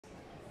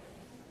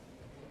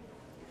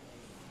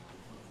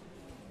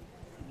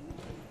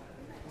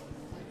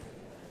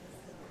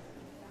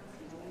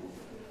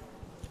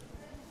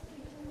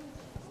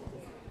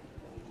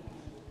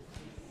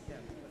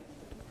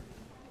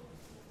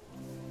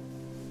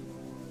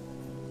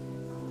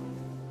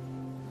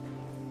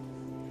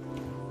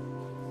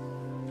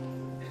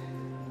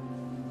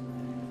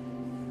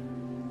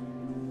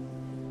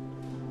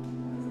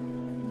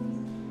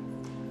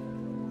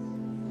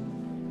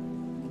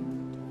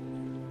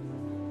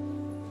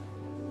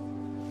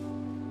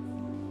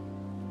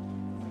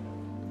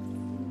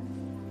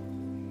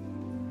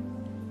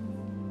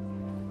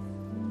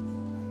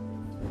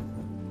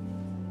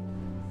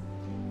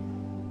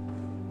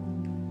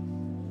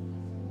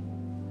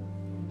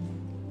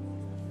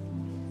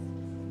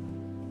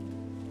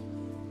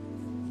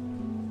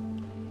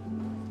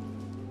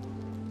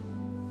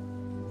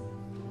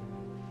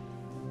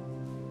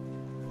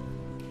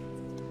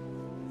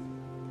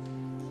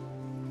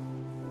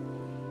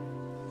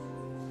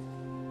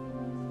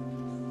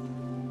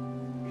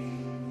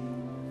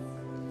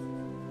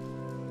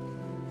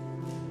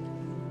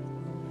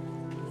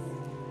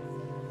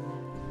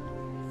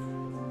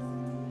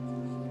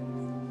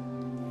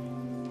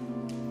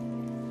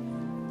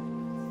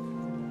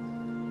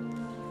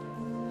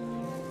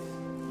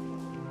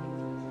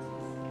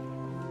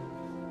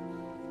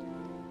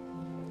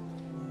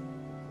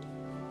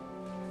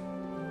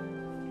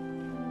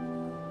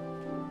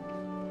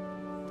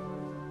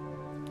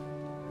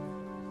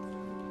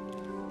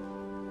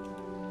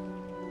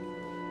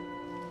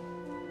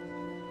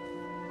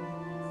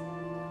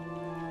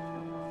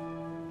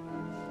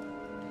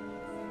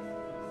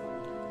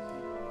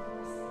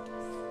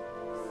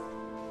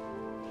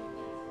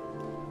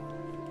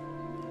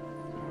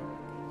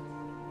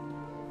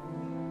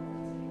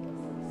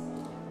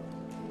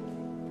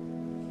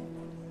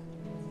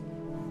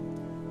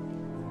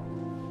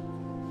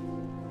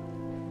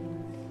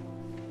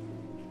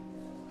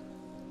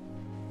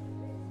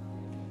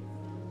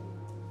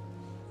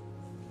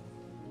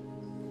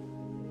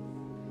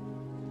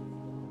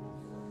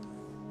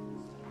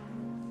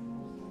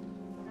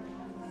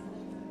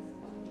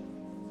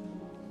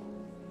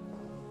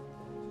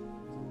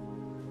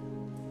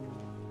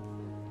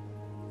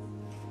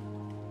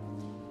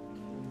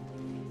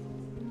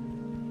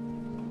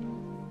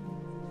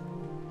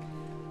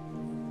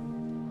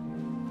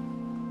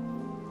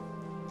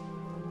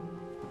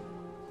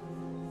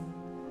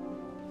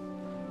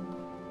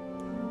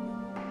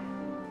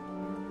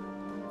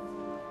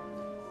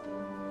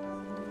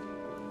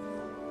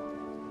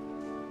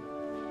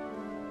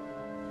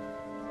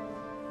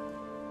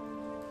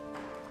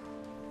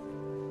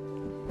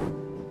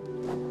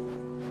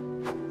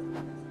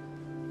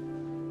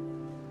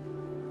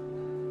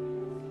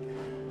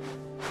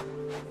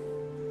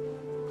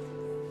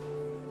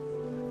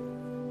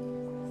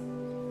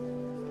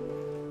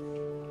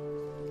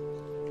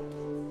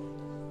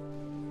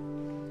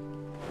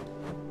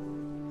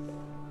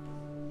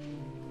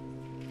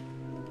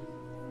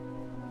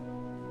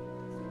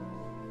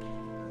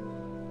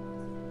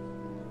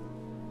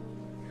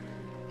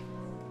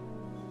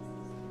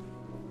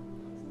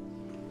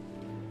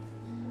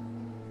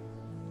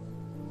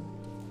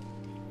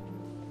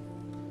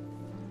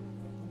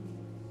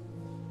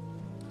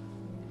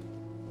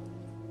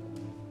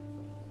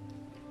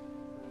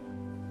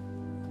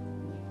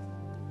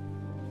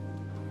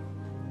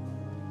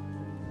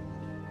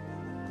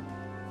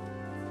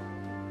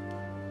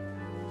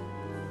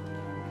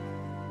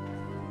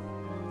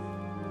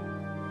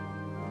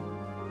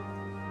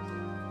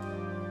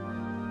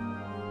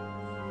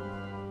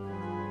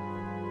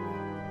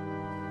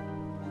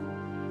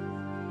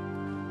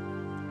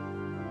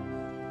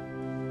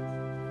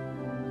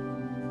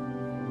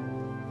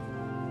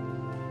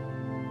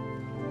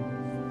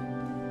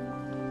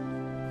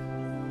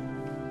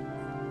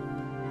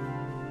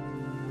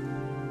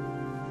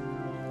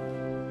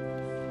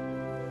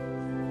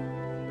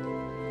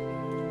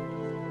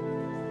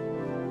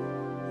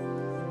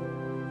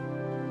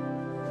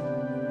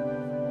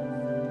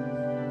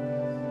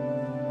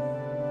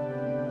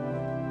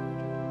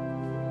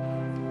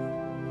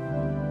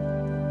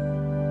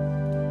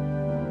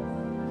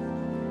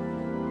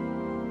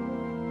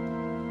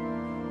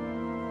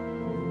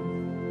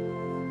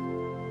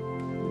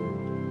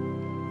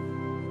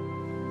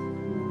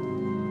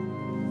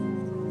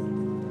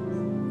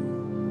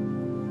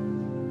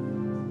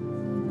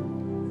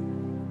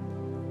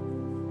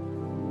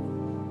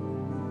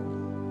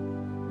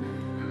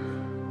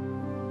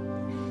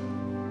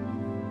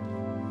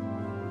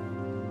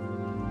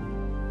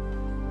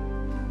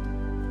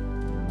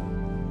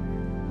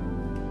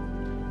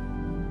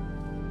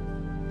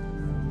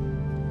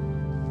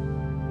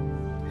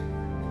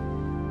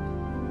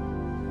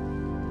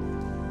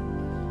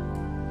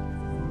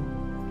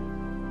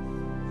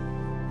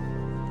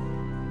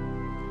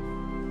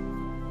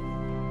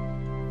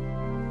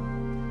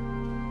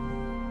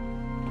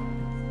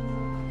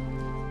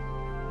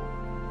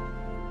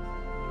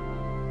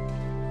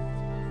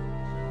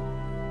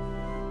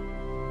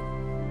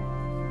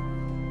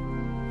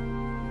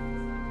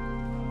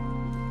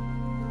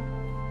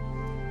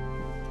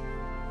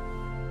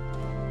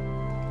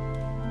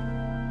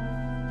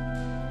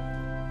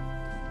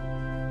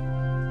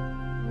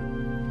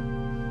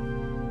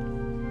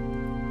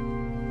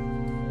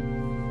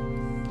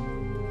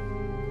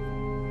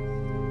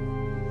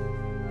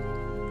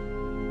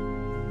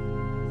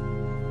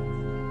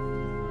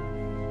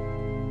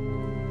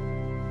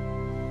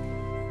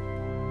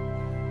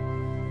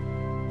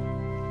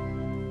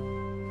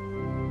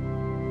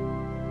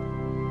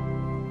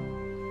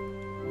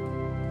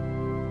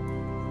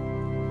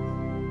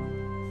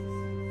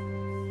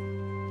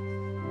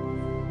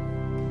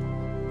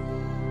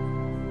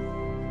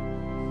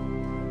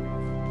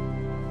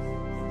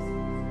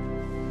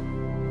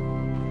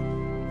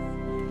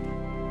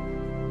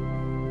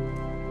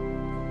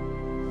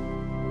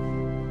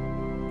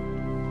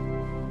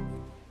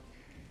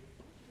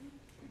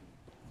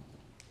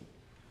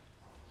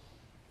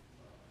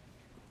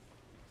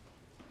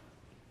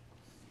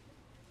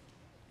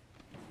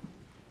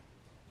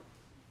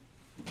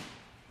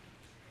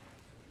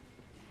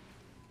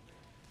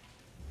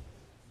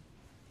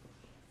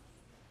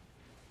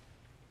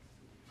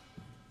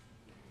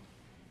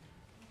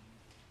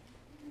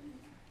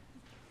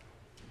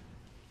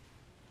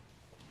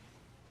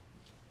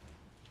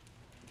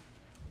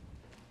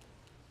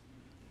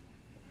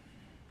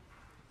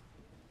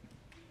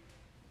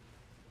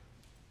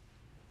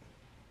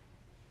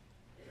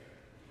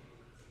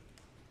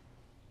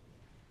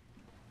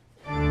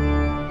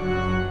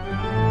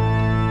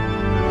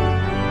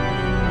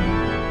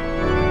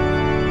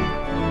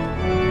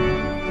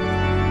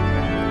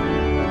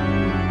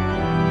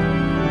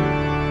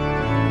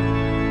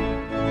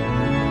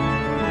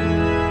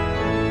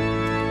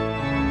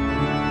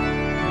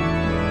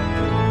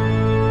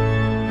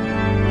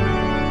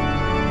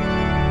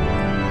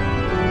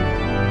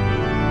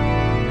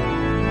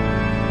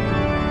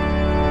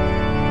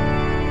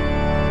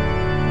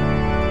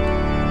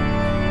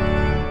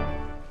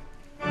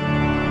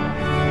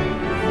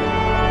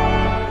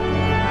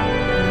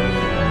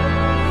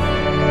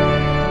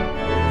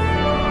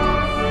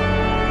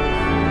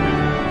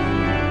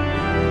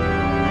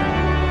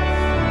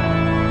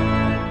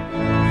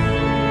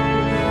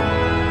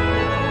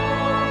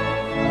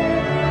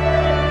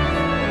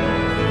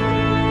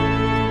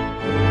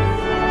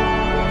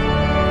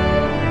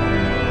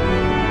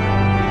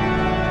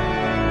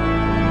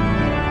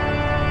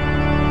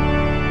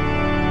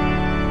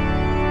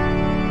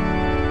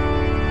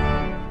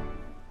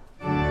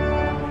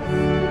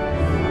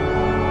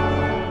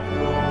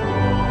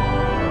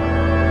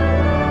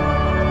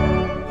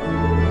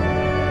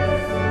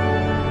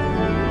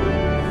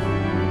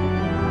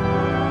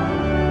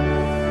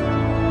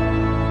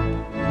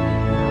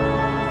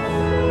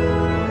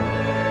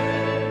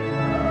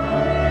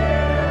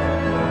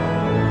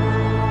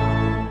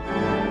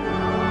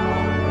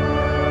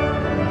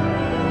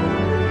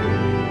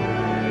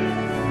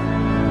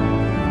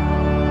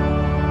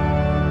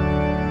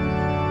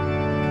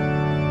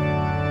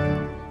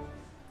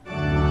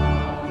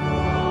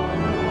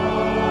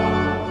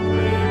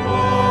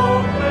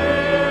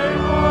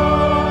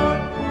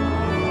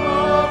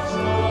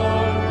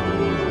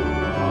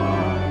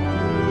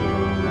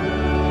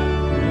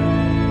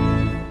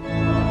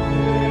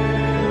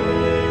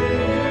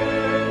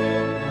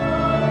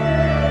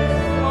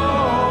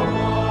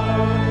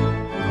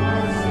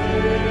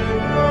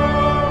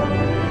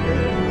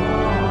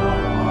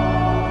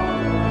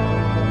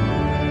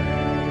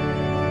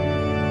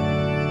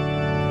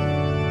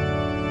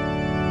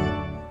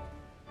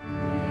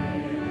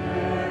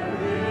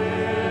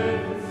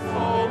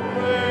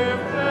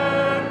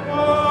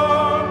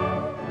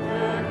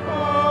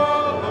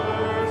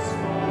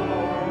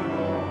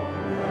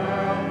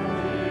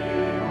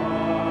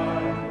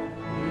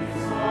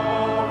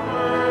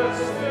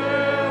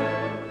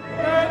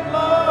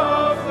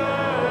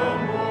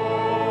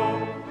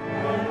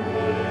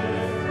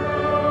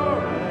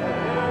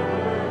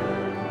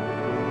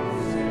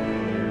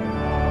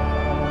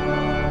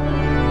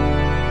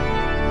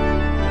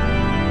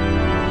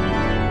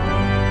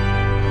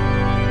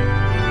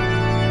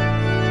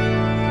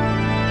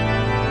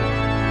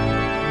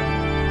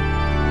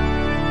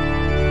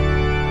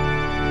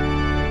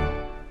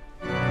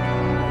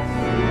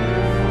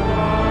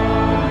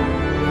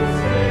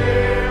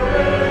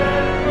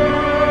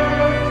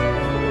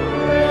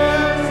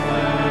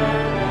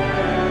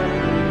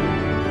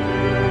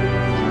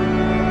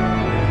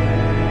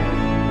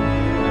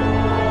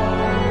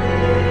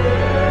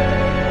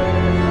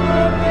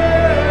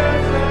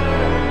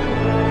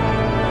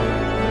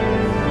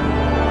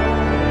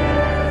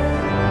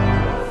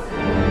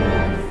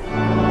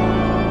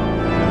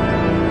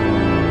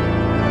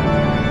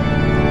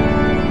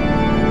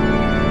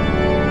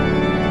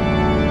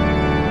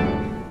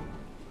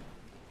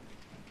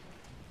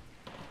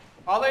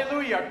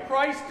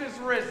Christ is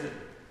risen.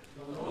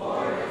 The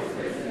Lord is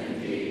risen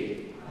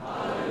indeed.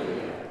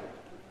 Hallelujah.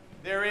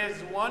 There is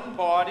one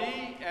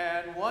body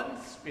and one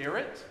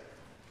Spirit.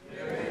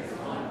 There is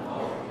one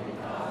hope in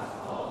God's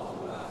call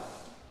to us.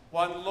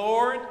 One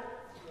Lord,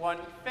 one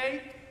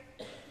faith,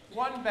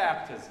 one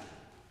baptism.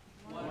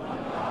 One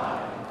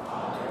God and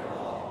Father of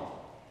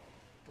all.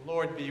 The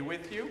Lord be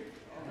with you.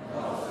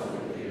 And also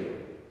with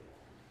you.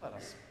 Let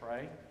us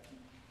pray.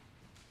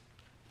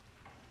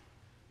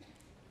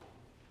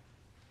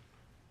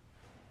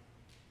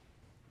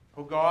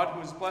 O God,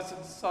 whose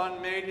blessed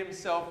Son made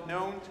himself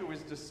known to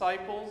his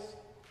disciples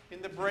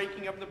in the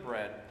breaking of the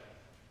bread,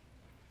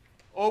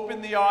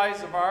 open the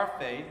eyes of our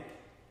faith,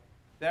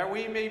 that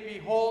we may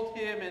behold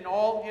him in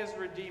all his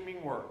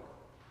redeeming work,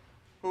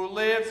 who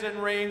lives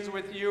and reigns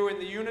with you in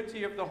the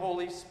unity of the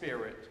Holy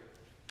Spirit,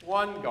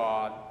 one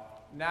God,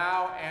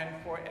 now and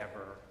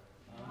forever.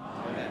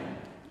 Amen.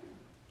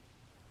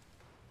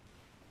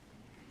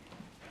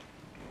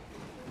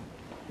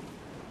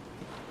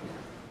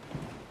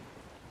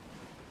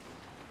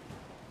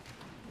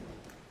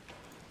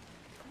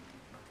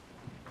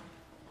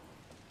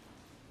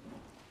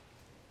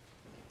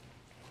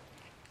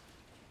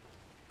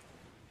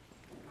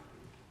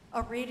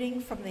 A reading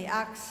from the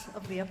Acts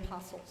of the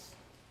Apostles.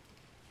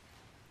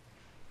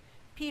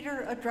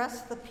 Peter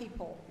addressed the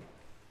people.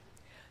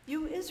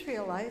 You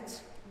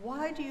Israelites,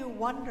 why do you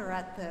wonder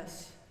at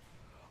this?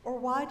 Or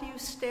why do you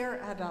stare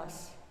at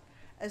us,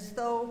 as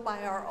though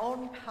by our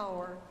own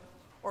power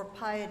or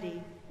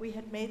piety we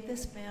had made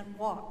this man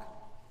walk?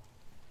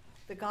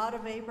 The God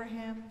of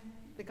Abraham,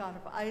 the God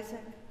of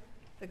Isaac,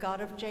 the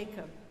God of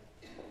Jacob,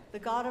 the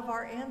God of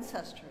our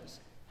ancestors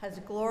has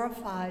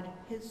glorified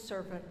his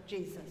servant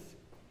Jesus,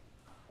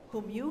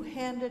 whom you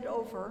handed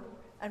over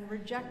and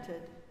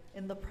rejected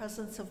in the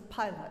presence of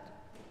Pilate,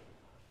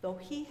 though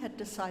he had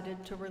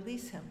decided to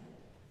release him.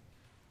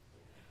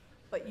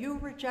 But you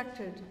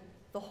rejected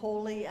the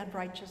holy and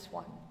righteous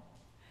one,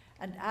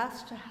 and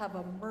asked to have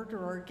a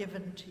murderer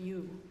given to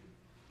you,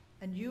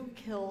 and you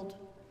killed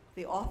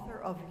the author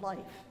of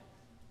life,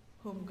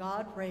 whom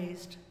God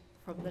raised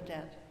from the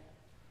dead.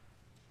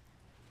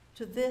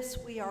 To this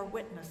we are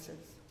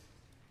witnesses,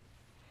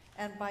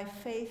 and by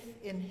faith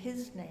in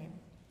his name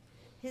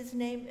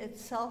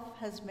itself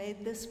has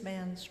made this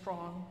man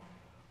strong,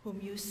 whom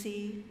you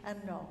see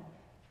and know.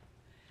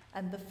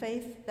 And the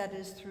faith that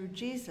is through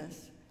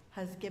Jesus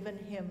has given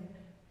him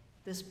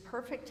this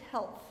perfect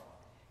health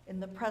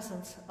in the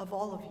presence of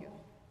all of you.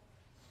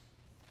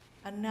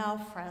 And now,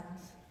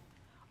 friends,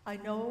 I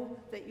know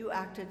that you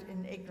acted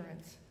in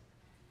ignorance,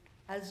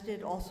 as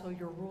did also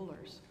your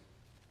rulers.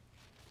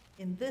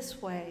 In this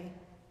way,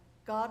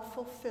 God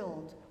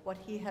fulfilled what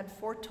he had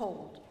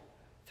foretold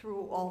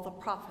through all the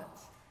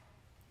prophets,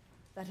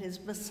 that his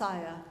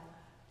Messiah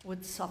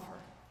would suffer.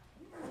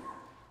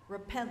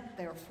 Repent,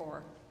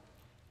 therefore,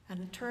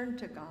 and turn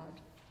to God,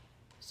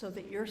 so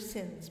that your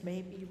sins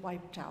may be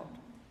wiped out.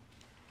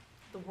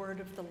 The word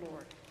of the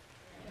Lord.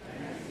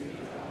 Thanks be to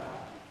God.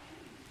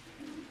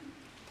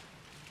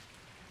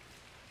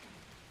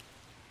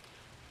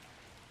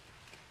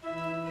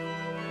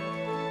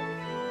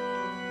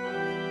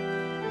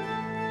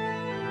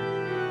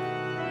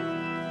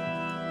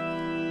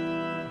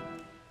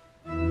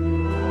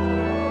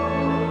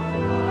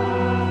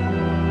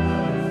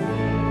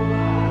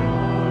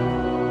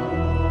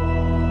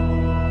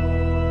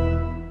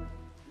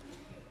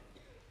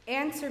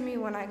 Answer me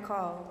when I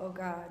call, O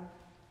God,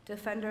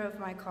 defender of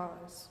my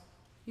cause.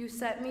 You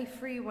set me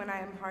free when I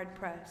am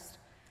hard-pressed.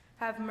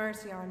 Have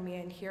mercy on me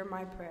and hear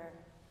my prayer.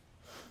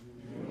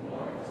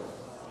 Lord,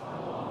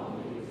 how long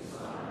will you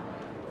dishonor my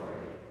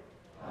glory?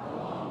 How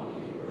long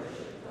will you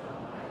worship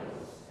dumb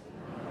idols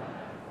and run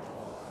after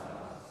false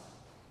gods?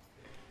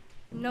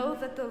 Know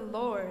that the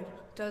Lord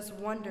does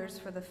wonders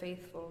for the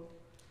faithful.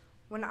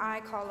 When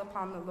I call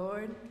upon the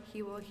Lord,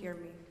 he will hear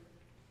me.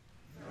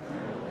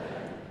 Tremble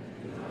then,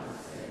 and do not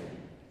sin.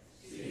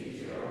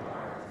 Siege your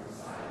heart in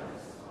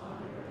silence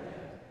upon your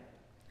head.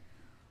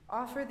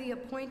 Offer the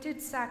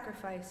appointed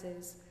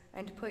sacrifices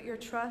and put your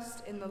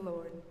trust in the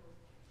Lord.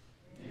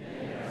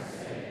 Many are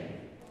saying,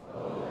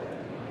 oh, that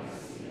we might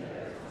see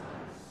better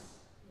times.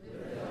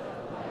 Lift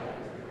up the light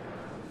of your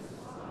countenance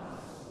upon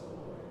us, O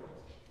Lord.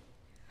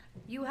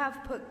 You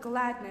have put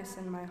gladness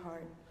in my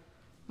heart,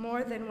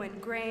 more than when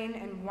grain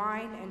and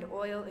wine and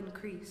oil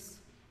increase.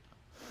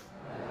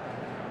 I lie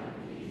down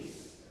in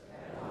peace,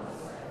 at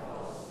once I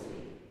fall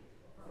asleep,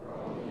 for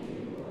only you,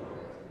 Lord,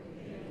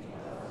 make me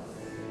dwell in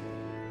safety.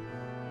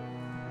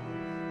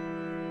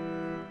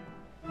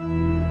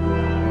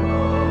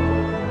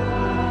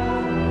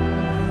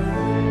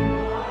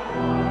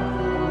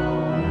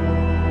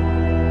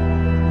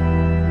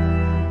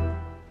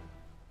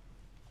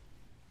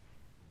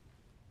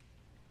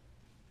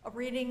 A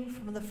reading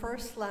from the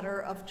first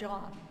letter of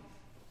John.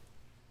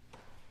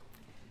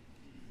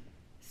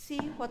 See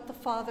what the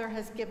Father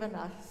has given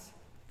us,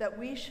 that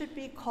we should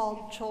be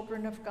called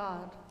children of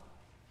God.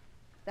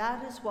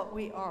 That is what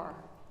we are.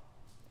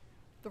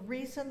 The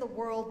reason the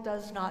world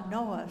does not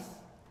know us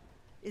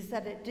is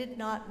that it did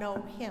not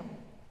know him.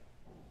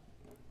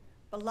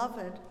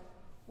 Beloved,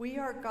 we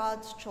are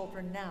God's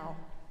children now.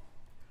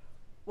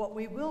 What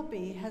we will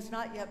be has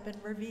not yet been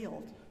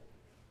revealed.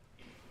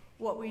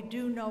 What we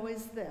do know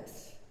is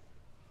this: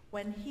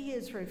 when he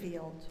is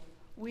revealed,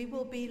 we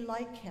will be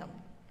like him,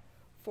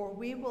 for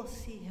we will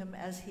see him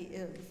as he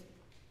is.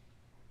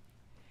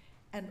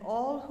 And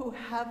all who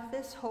have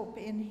this hope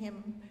in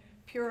him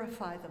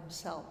purify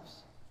themselves,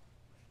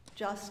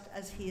 just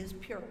as he is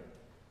pure.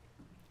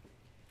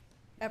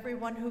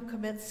 Everyone who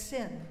commits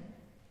sin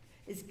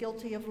is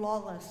guilty of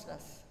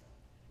lawlessness.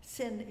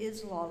 Sin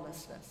is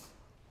lawlessness.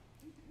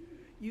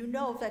 You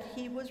know that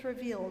he was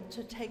revealed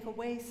to take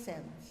away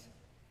sins,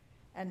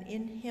 and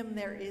in him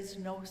there is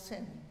no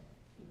sin.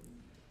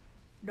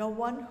 No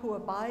one who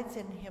abides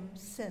in him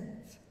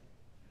sins.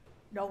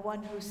 No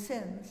one who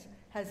sins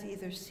has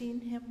either seen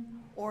him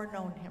or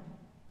known him.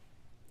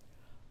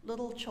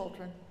 Little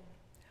children,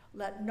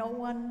 let no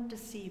one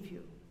deceive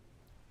you.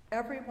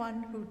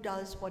 Everyone who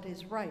does what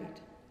is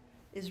right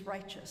is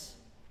righteous,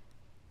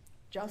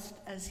 just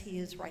as he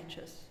is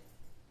righteous.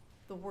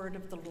 The word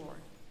of the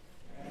Lord.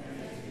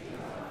 Thanks be to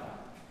God.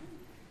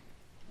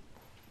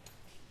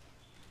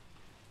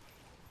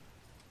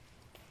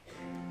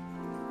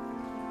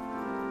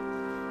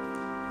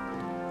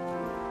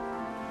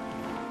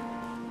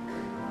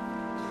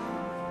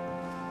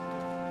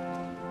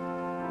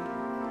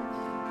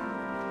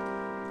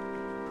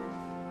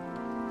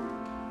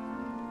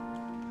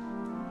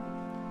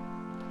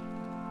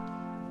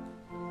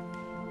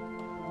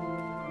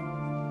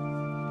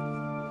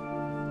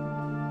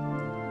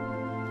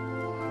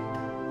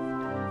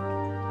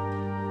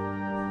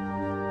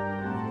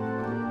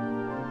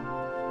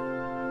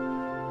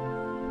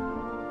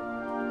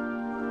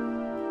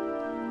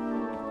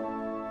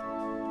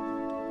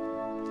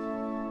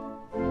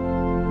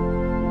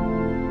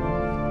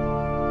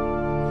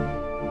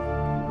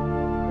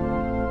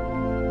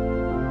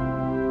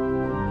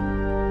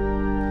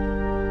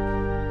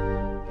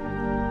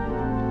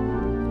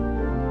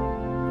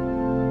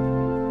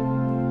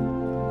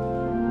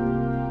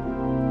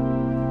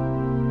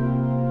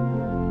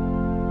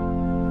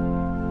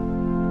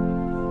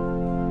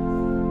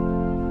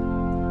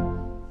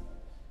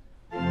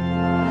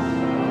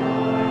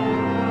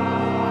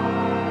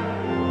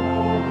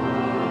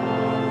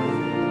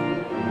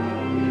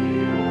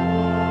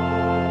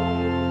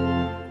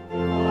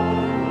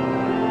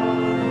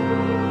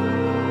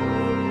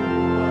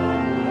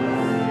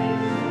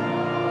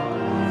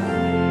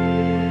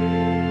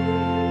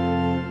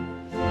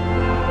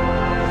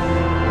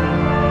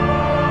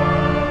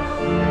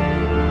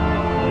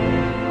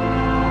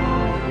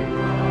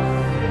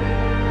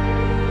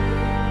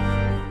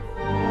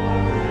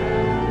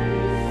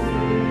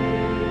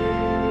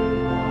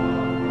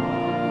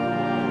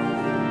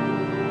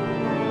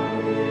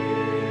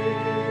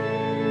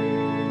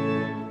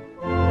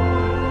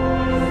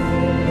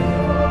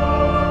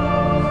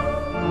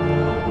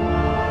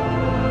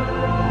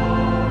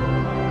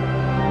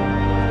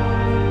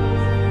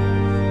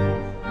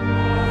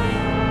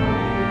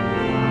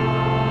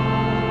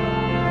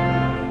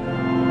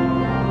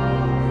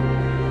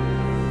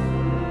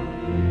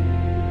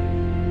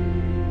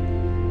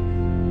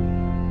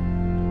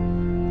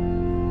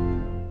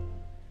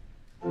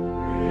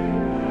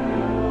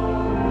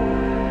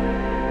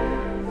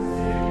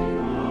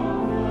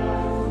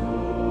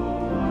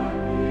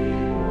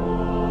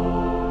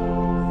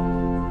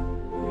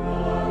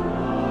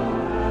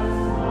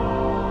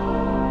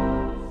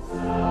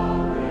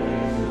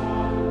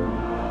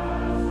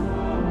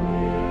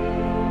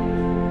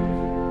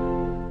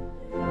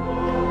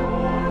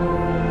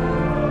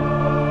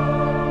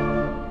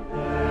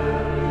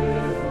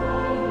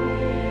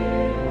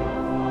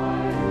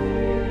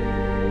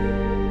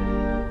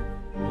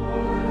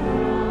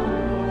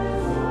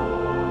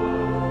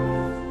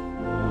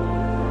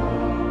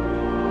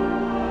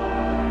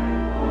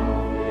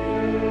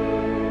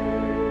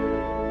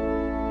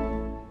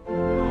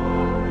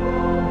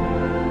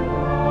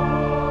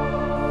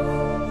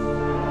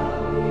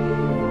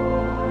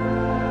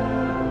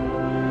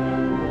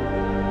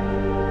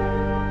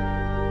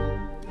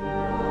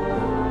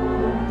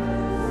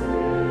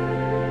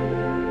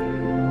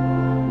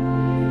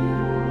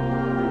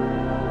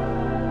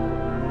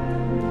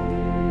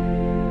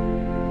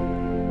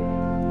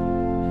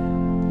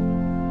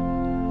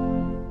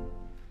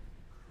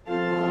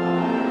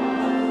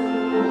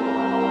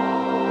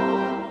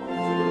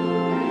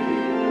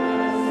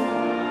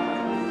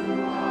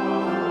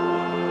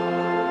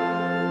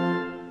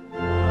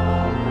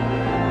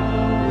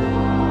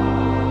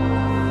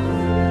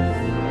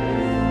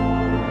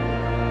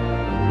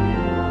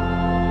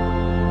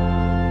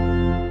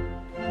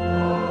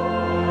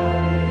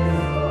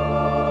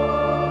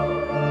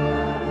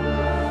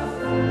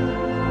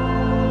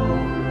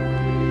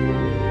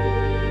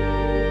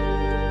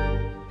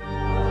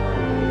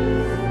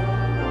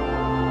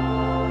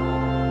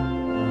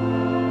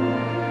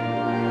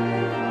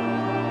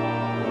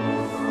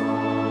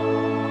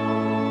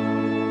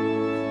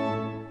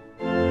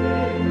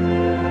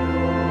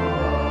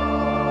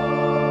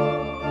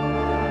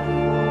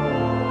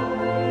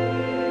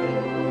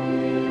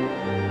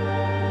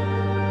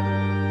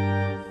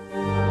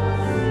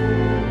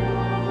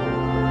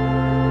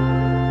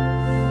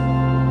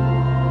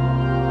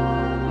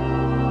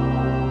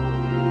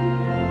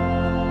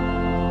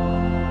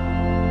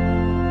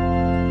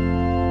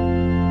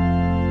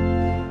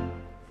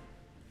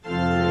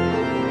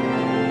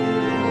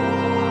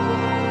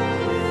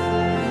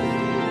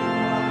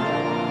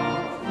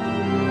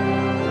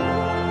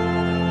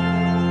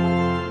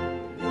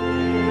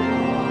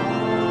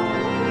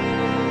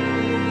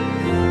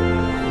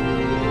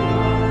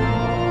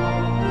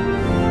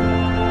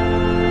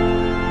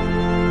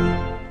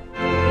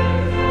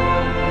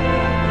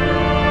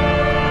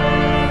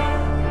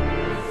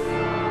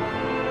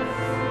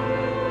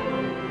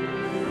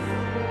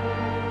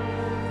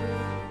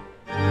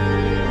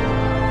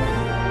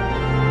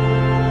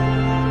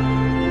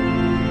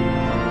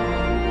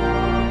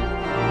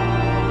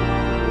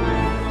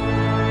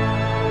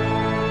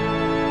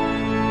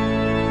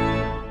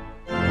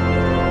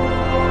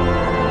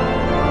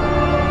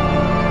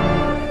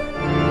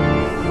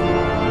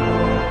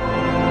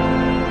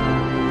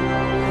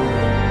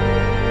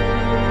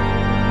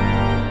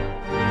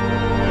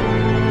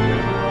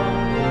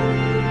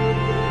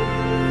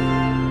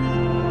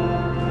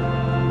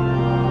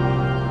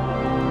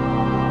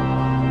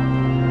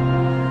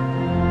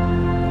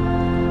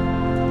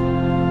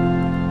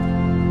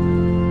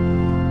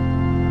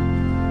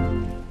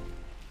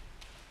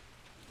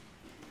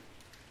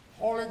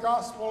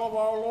 Gospel of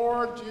our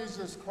Lord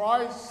Jesus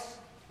Christ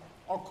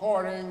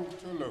according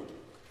to Luke.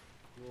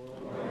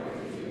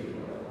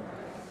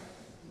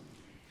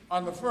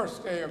 On the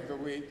first day of the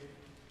week,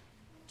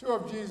 two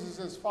of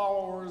Jesus'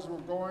 followers were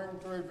going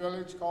to a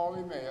village called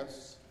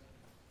Emmaus,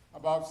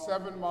 about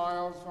 7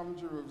 miles from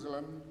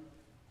Jerusalem,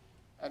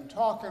 and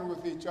talking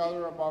with each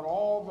other about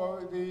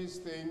all these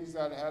things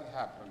that had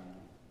happened.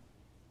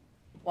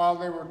 While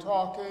they were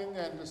talking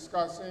and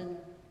discussing,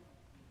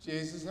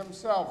 Jesus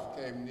himself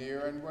came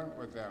near and went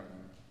with them,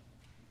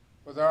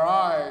 but their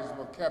eyes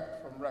were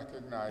kept from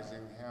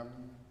recognizing him.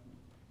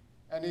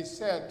 And he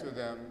said to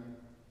them,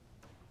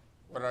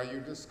 "What are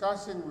you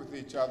discussing with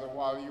each other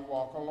while you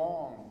walk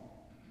along?"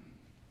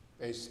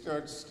 They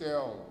stood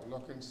still,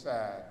 looking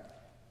sad.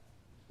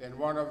 Then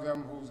one of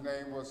them, whose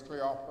name was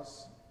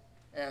Cleopas,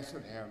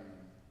 answered him,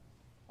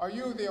 "Are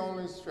you the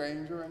only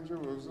stranger in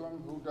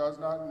Jerusalem who does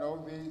not know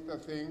the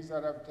things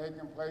that have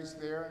taken place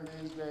there in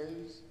these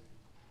days?"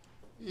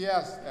 He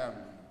asked them,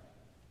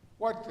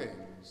 "What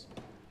things?"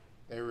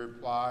 They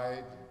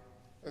replied,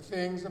 "The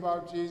things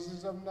about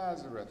Jesus of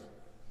Nazareth,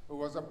 who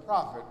was a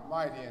prophet,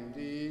 mighty in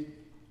deed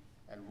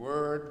and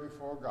word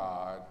before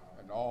God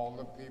and all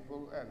the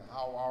people, and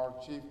how our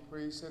chief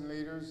priests and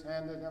leaders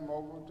handed him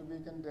over to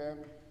be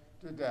condemned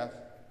to death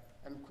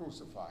and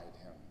crucified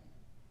him.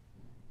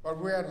 But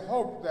we had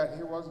hoped that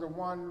he was the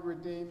one who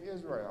redeemed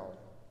Israel.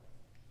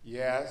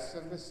 Yes,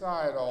 and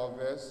beside all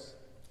this,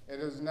 it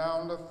is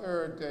now the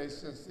 3rd day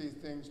since these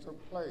things took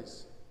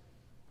place.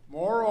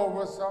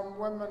 Moreover, some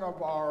women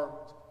of our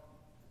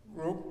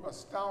group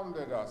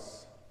astounded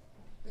us.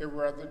 They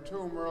were at the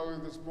tomb early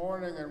this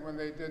morning, and when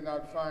they did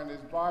not find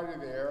his body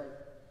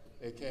there,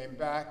 they came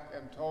back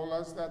and told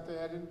us that they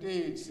had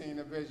indeed seen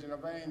a vision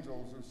of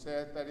angels who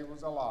said that he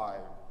was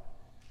alive.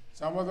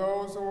 Some of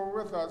those who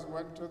were with us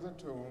went to the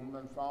tomb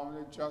and found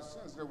it just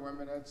as the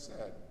women had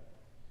said,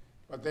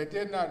 but they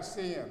did not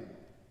see him.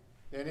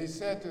 Then he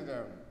said to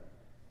them,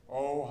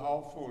 'Oh,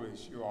 how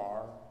foolish you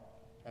are,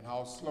 and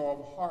how slow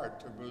of heart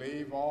to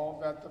believe all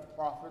that the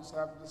prophets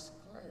have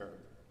declared.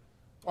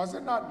 Was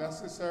it not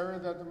necessary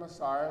that the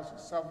Messiah should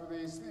suffer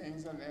these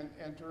things and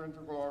enter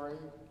into glory?'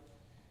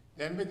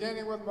 Then,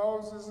 beginning with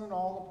Moses and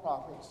all the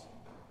prophets,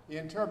 he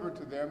interpreted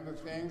to them the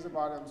things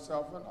about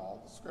himself in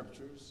all the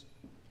scriptures.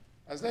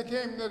 As they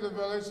came to the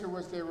village to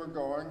which they were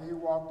going, he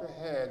walked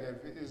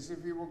ahead as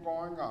if he were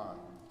going on.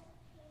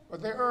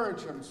 But they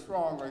urged him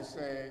strongly,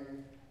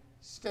 saying,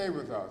 'Stay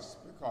with us,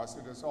 because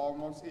it is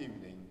almost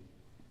evening,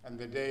 and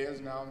the day is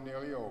now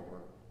nearly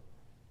over.'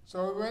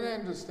 So he went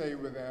in to stay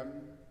with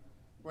them.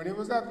 When he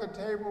was at the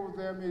table with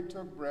them, he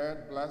took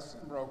bread, blessed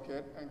and broke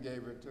it, and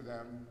gave it to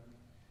them.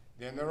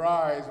 Then their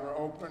eyes were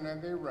opened, and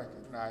they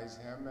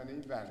recognized him, and he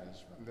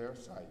vanished from their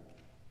sight.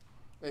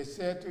 They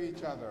said to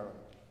each other,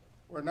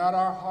 'Were not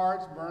our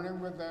hearts burning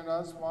within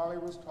us while he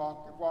was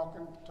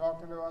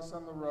talking to us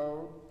on the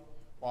road,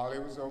 while he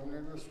was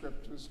opening the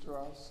scriptures to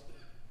us?'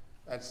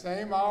 That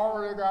same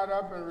hour they got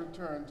up and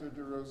returned to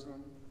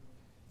Jerusalem.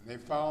 And they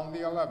found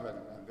the 11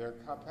 and their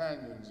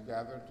companions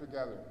gathered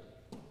together.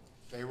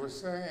 They were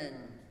saying,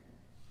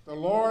 'The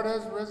Lord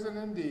has risen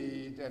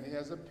indeed, and he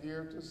has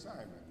appeared to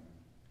Simon.'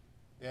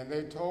 Then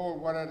they told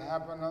what had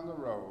happened on the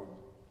road,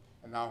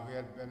 and how he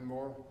had been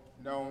more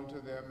known to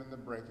them in the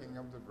breaking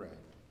of the bread.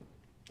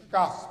 The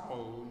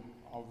Gospel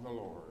of the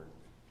Lord.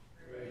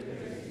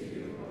 Praise to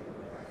you, Lord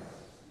Christ.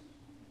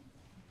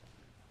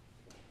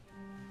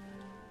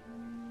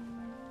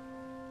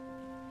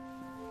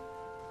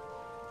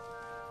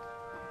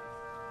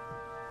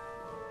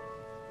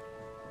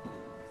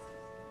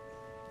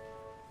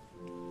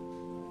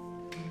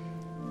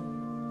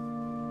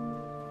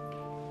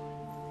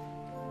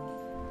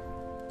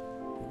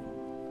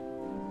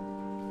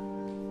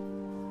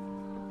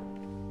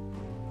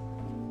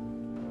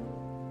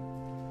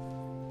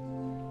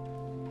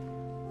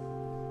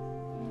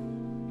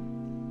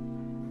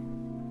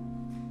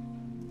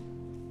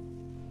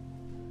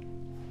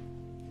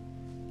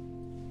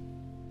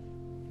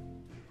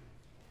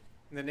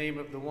 In the name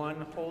of the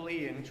one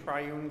holy and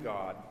triune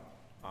God,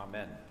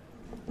 amen.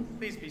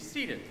 Please be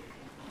seated.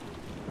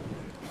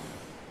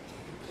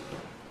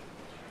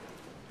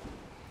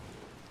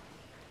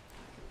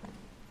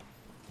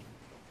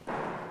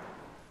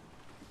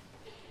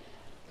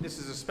 This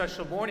is a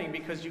special morning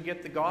because you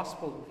get the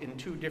gospel in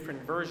 2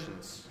 different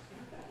versions.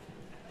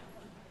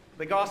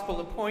 The gospel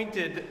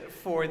appointed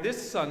for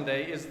this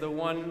Sunday is the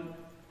one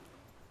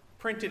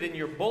printed in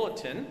your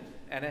bulletin,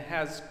 and it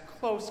has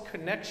close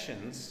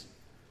connections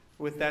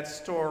with that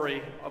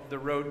story of the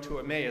road to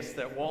Emmaus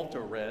that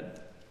Walter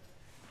read.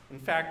 In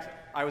fact,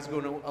 I was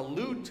going to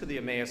allude to the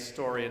Emmaus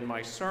story in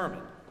my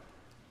sermon,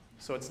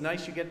 so it's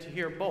nice you get to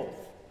hear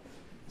both.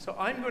 So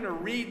I'm going to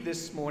read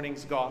this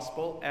morning's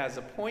gospel as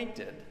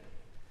appointed,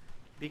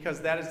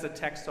 because that is the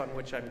text on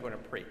which I'm going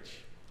to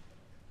preach.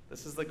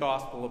 This is the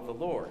gospel of the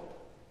Lord.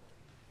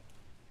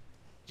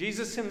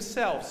 Jesus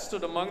himself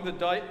stood among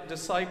the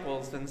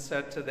disciples and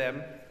said to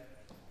them,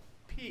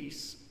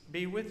 "Peace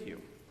be with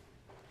you."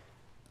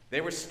 They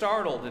were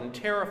startled and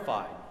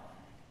terrified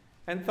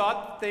and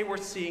thought they were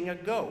seeing a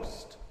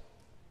ghost.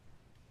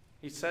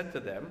 He said to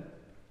them,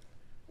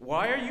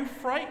 "Why are you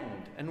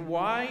frightened, and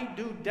why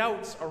do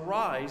doubts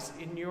arise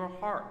in your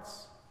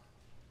hearts?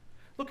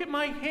 Look at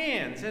my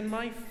hands and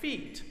my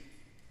feet.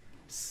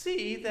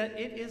 See that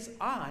it is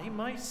I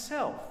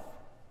myself.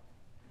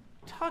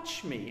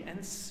 Touch me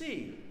and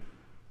see.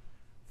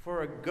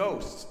 For a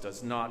ghost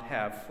does not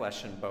have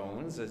flesh and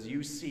bones, as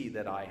you see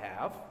that I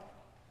have."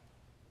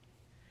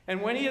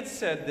 And when he had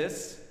said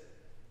this,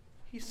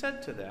 he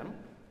said to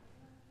them,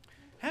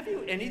 "Have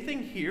you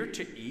anything here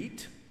to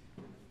eat?"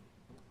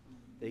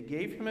 They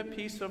gave him a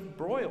piece of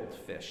broiled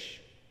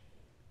fish,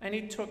 and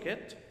he took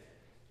it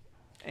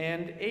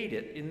and ate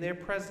it in their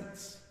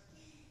presence.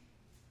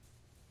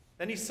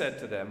 Then he said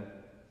to them,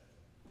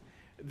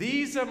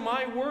 "These are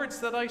my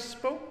words that I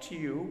spoke to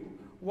you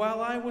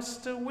while I was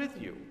still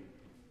with you,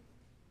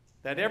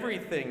 that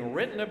everything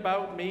written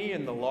about me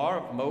in the law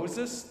of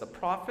Moses, the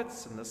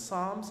prophets, and the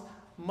Psalms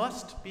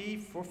must be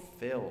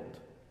fulfilled."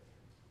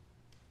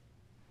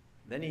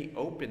 Then he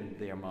opened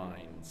their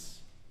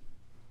minds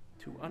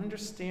to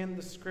understand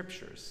the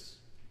Scriptures.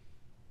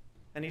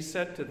 And he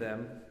said to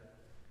them,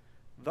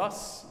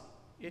 "Thus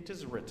it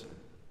is written,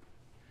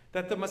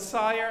 that the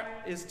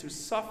Messiah is to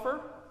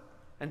suffer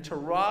and to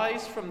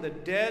rise from the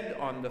dead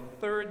on the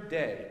third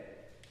day,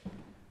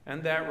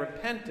 and that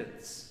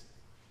repentance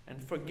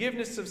and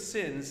forgiveness of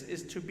sins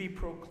is to be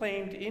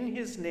proclaimed in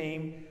his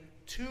name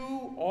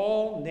to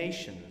all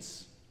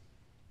nations,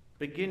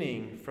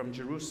 beginning from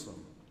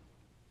Jerusalem.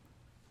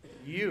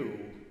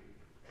 You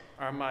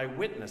are my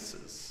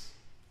witnesses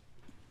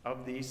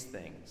of these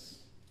things."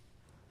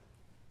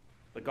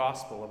 The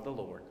Gospel of the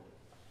Lord.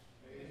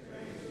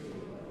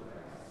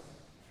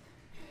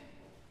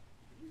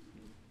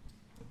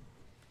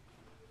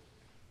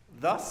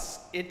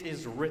 Thus it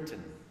is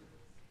written,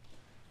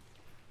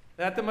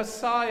 that the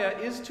Messiah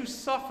is to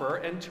suffer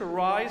and to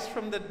rise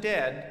from the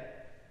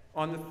dead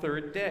on the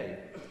third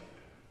day,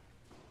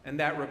 and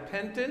that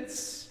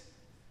repentance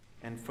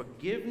and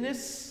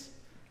forgiveness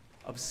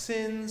of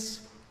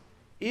sins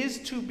is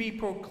to be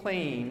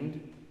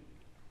proclaimed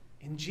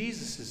in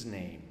Jesus'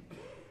 name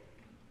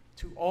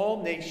to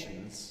all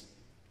nations,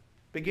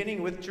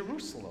 beginning with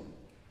Jerusalem.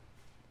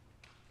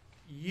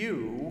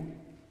 You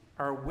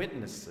are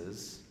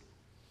witnesses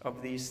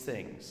of these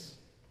things.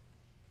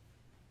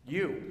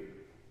 You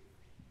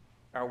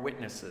are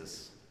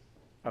witnesses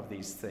of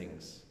these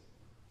things.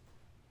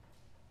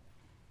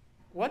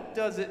 What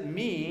does it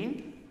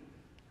mean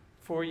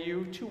for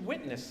you to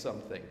witness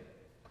something?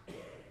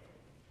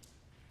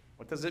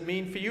 What does it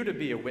mean for you to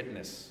be a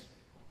witness?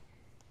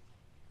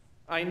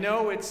 I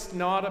know it's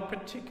not a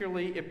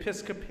particularly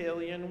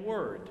Episcopalian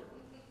word.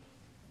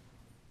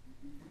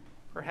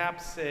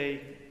 Perhaps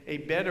a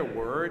better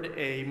word,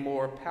 a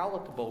more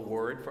palatable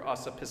word for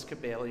us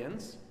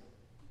Episcopalians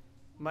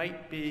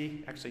might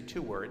be, actually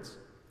two words,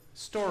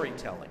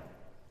 storytelling.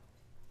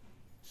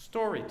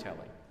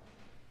 Storytelling.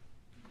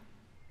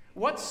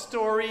 What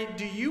story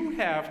do you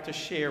have to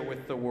share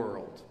with the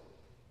world?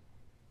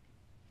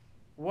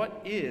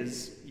 What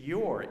is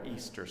your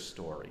Easter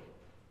story?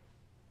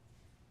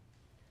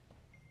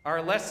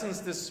 Our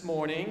lessons this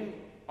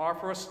morning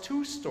offer us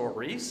two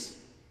stories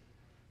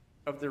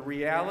of the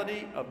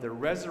reality of the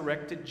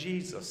resurrected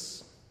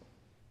Jesus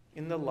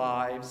in the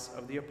lives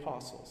of the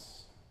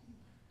apostles.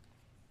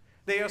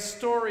 They are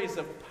stories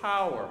of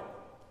power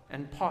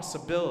and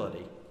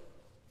possibility.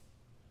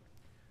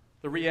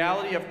 The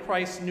reality of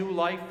Christ's new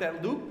life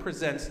that Luke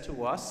presents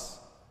to us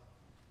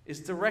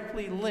is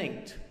directly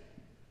linked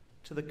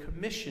to the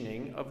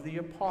commissioning of the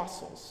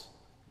apostles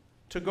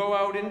to go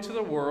out into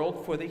the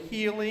world for the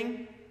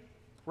healing,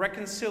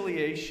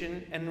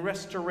 reconciliation, and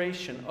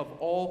restoration of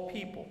all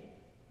people.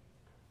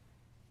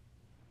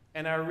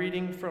 And our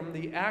reading from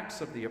the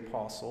Acts of the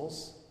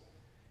Apostles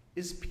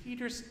is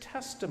Peter's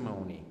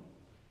testimony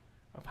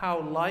of how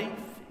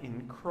life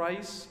in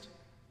Christ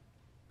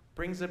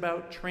brings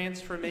about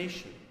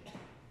transformation,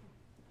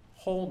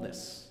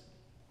 wholeness,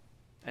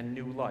 and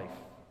new life.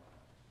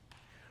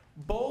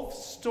 Both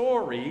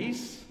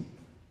stories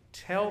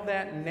tell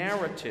that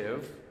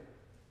narrative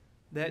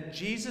that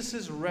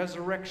Jesus'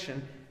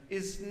 resurrection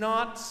is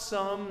not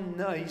some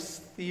nice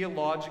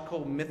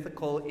theological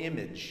mythical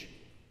image,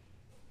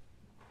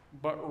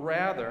 but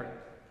rather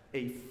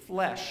a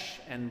flesh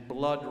and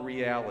blood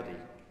reality.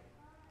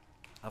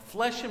 A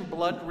flesh and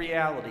blood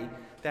reality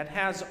that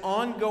has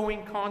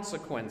ongoing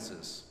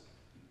consequences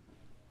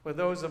for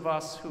those of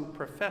us who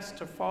profess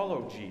to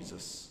follow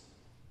Jesus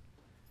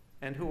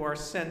and who are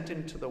sent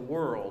into the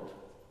world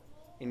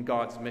in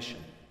God's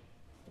mission.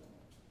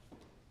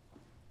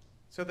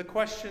 So the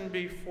question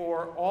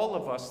before all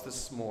of us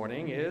this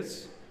morning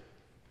is,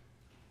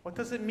 what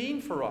does it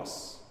mean for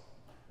us,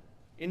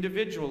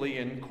 individually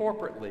and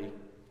corporately,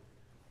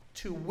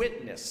 to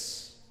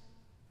witness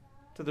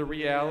to the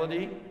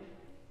reality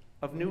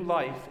of new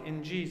life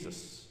in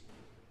Jesus?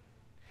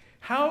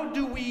 How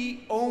do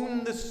we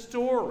own the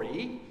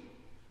story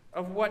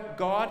of what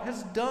God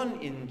has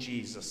done in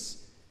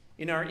Jesus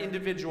in our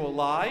individual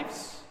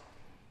lives,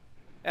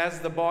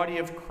 as the body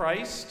of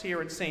Christ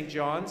here at St.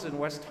 John's in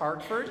West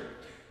Hartford,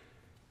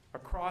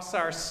 across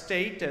our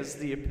state as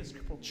the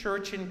Episcopal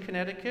Church in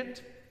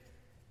Connecticut,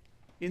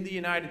 in the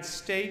United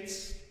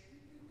States,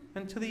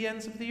 and to the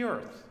ends of the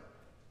earth.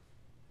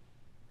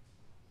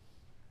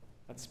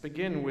 Let's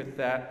begin with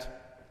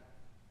that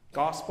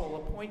gospel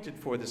appointed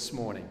for this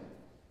morning.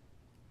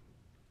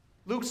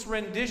 Luke's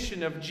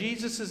rendition of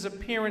Jesus'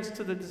 appearance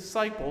to the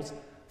disciples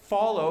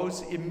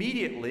follows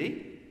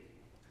immediately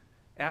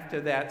after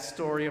that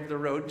story of the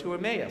road to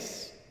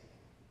Emmaus.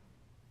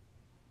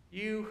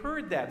 You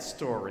heard that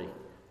story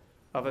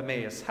of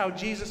Emmaus, how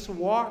Jesus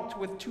walked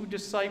with two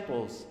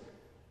disciples,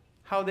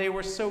 how they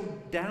were so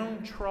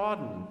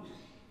downtrodden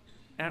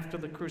after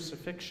the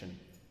crucifixion,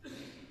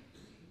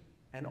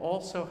 and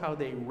also how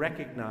they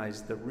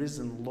recognized the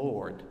risen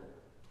Lord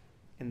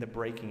in the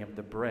breaking of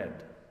the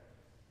bread.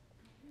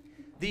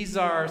 These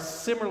are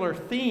similar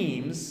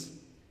themes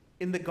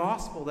in the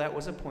gospel that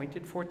was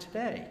appointed for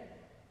today.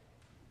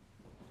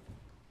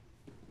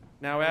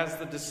 Now, as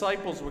the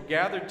disciples were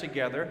gathered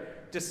together,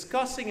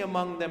 discussing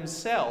among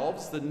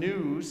themselves the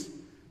news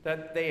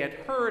that they had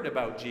heard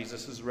about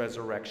Jesus'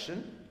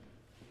 resurrection,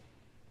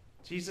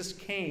 Jesus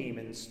came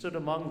and stood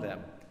among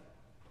them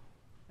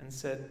and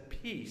said,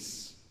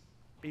 "Peace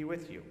be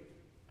with you.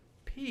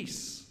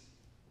 Peace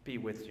be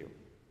with you."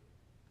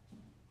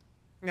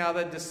 Now,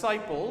 the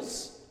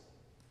disciples,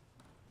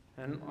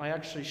 and I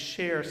actually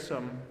share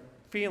some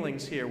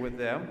feelings here with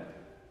them,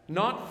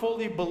 not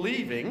fully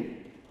believing,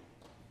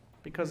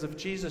 because if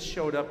Jesus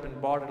showed up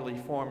in bodily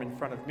form in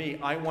front of me,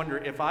 I wonder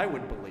if I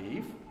would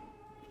believe.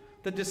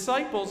 The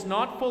disciples,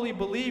 not fully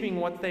believing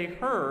what they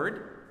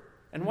heard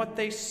and what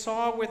they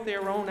saw with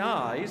their own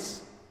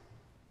eyes,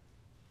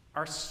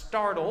 are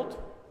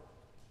startled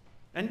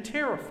and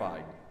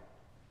terrified.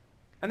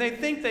 And they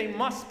think they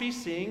must be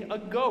seeing a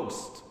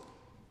ghost.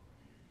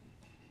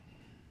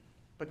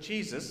 But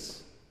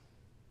Jesus,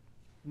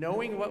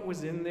 knowing what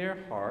was in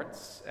their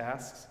hearts,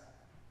 asks,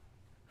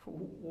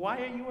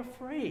 "Why are you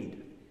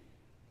afraid?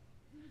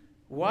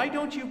 Why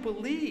don't you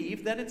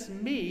believe that it's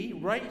me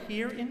right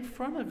here in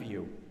front of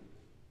you?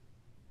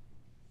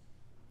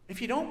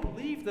 If you don't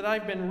believe that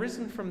I've been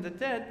risen from the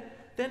dead,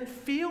 then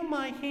feel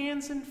my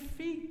hands and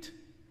feet.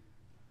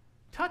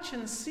 Touch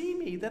and see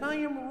me, that I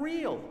am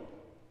real."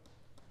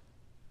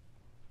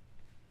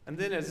 And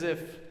then, as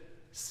if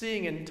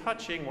seeing and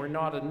touching were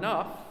not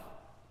enough,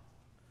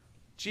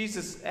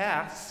 Jesus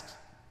asked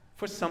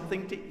for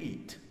something to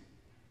eat.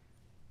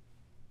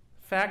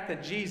 The fact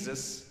that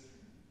Jesus,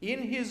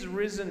 in his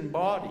risen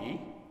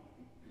body,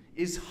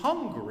 is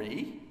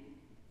hungry,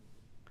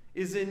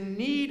 is in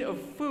need of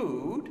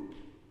food,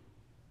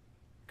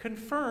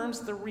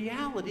 confirms the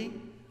reality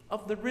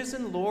of the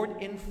risen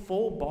Lord in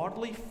full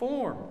bodily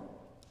form.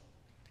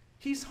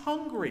 He's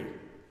hungry.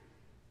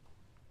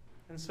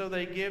 And so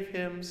they give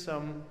him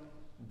some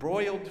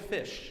broiled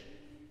fish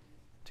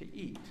to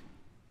eat.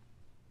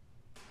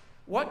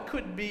 What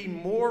could be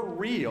more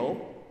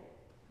real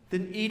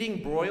than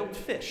eating broiled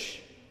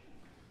fish?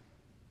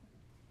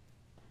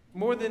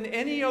 More than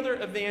any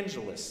other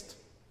evangelist,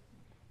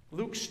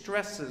 Luke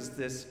stresses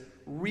this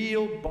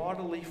real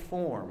bodily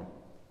form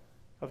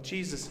of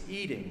Jesus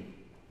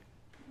eating,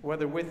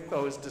 whether with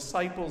those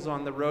disciples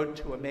on the road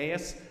to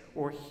Emmaus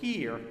or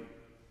here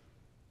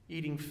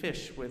eating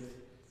fish with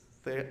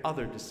the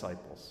other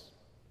disciples.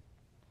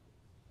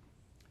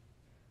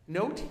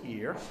 Note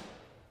here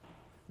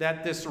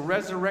that this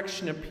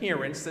resurrection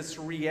appearance, this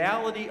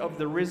reality of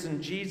the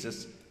risen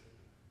Jesus,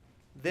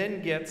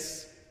 then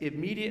gets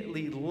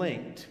immediately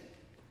linked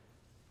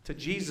to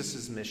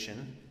Jesus'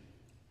 mission,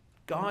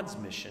 God's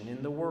mission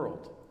in the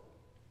world.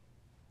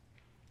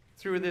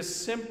 Through this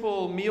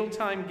simple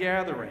mealtime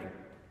gathering,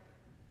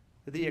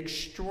 the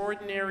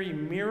extraordinary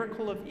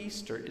miracle of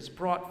Easter is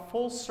brought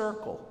full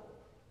circle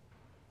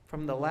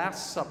from the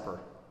Last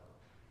Supper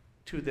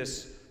to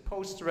this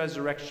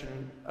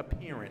post-resurrection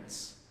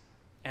appearance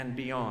and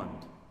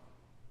beyond.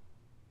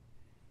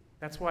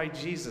 That's why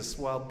Jesus,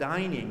 while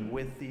dining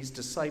with these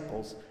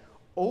disciples,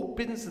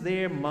 opens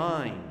their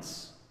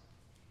minds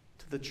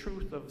to the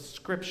truth of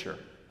Scripture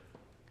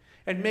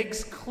and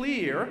makes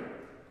clear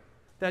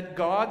that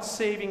God's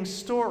saving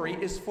story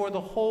is for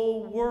the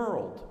whole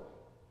world.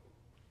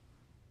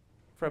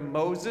 From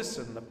Moses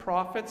and the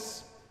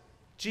prophets,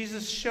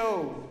 Jesus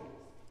showed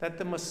that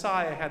the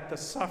Messiah had to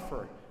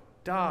suffer,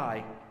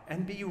 die,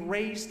 and be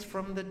raised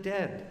from the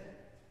dead.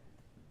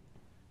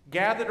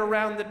 Gathered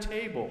around the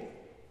table,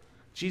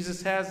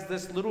 Jesus has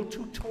this little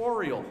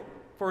tutorial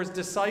for his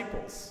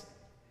disciples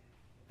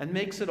and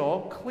makes it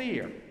all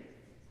clear.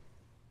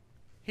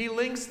 He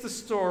links the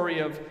story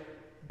of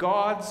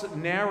God's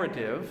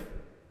narrative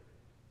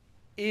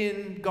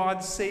in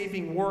God's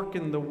saving work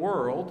in the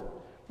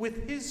world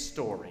with his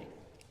story.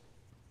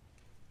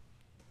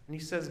 And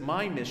he says,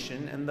 my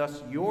mission, and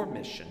thus your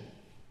mission,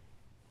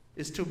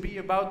 is to be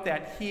about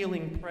that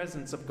healing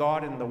presence of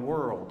God in the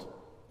world,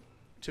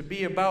 to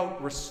be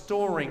about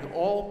restoring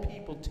all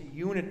people to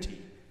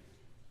unity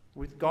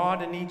with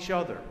God and each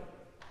other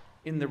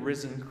in the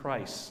risen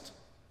Christ.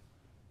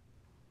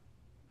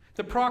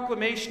 The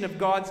proclamation of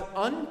God's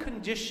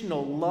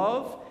unconditional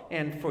love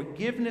and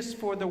forgiveness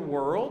for the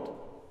world.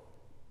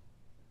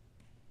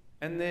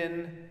 And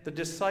then the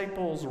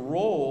disciples'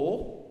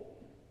 role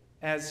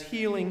as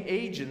healing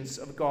agents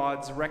of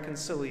God's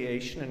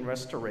reconciliation and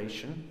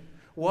restoration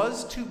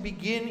was to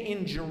begin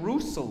in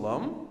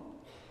Jerusalem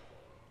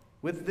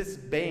with this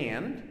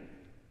band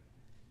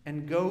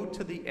and go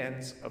to the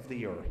ends of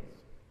the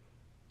earth.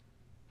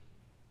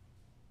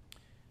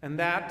 And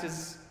that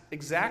is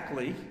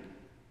exactly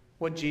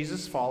what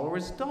Jesus'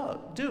 followers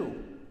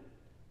do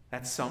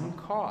at some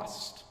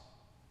cost.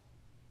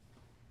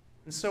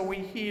 And so we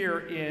hear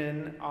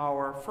in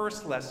our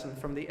first lesson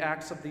from the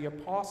Acts of the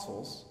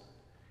Apostles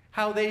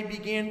how they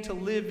began to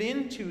live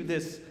into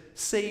this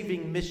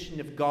saving mission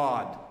of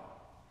God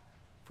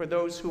for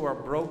those who are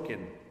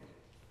broken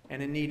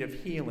and in need of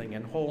healing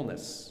and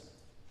wholeness.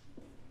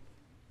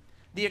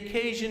 The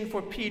occasion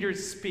for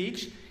Peter's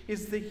speech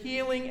is the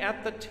healing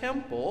at the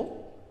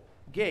temple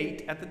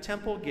gate,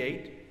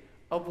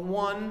 of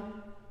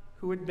one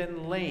who had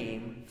been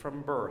lame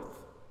from birth.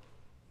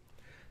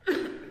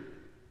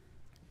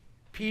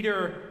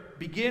 Peter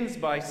begins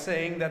by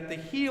saying that the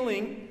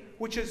healing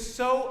which has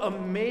so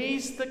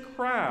amazed the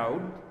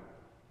crowd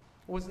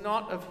was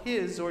not of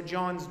his or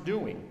John's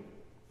doing,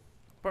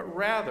 but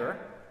rather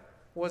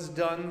was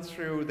done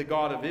through the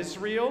God of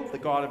Israel, the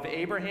God of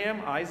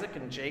Abraham, Isaac,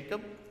 and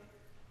Jacob,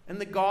 and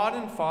the God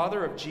and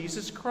Father of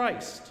Jesus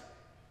Christ.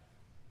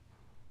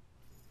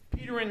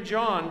 Peter and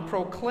John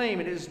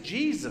proclaim it is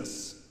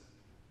Jesus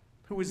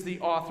who is the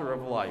author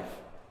of life,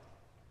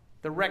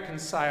 the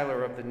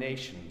reconciler of the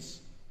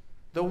nations,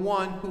 the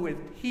one who had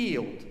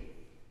healed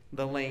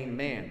the lame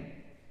man.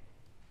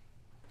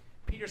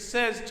 Peter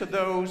says to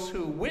those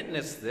who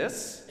witness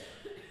this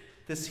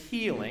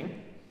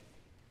healing,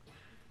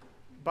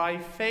 by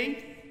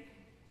faith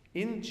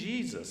in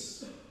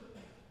Jesus,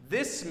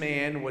 this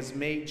man was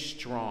made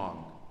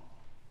strong.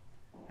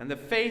 And the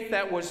faith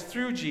that was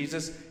through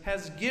Jesus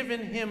has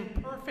given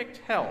him perfect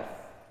health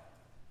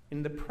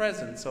in the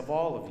presence of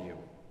all of you.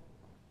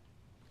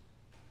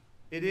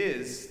 It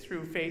is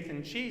through faith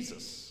in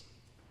Jesus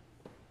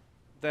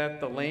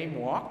that the lame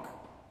walk,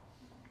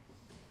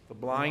 the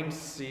blind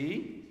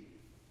see,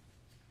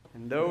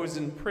 and those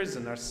in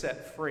prison are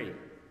set free.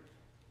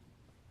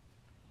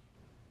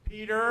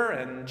 Peter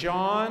and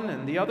John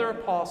and the other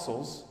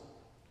apostles,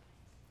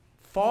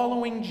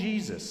 following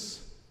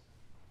Jesus,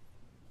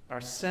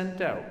 are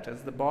sent out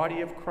as the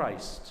body of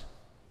Christ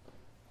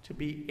to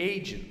be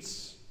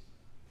agents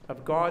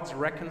of God's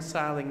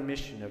reconciling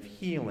mission of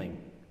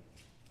healing,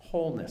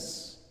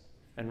 wholeness,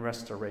 and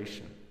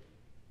restoration.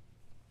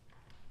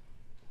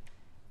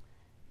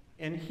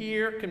 And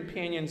here,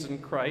 companions in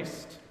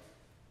Christ,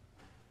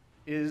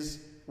 is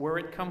where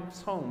it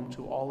comes home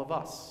to all of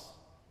us.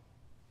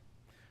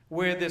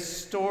 Where this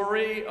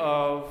story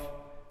of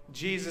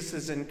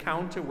Jesus'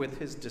 encounter with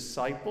his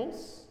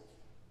disciples,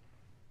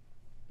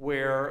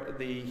 where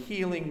the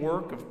healing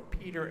work of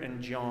Peter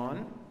and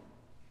John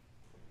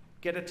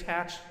get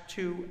attached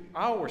to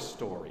our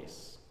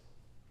stories.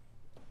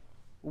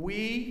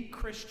 We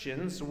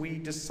Christians, we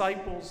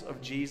disciples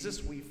of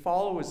Jesus, we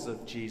followers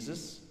of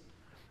Jesus,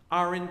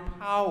 are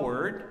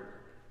empowered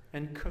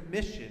and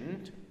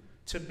commissioned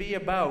to be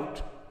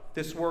about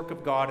this work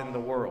of God in the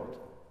world,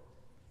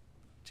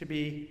 to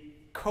be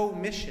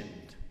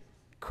commissioned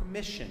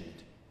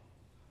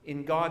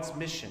in God's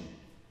mission,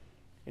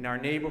 in our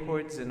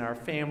neighborhoods, in our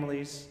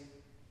families,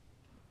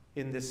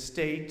 in this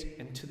state,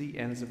 and to the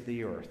ends of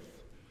the earth.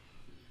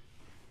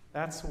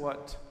 That's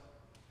what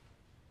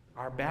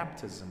our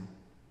baptism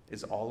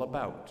is all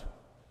about.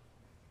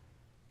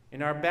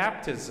 In our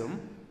baptism,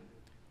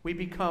 we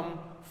become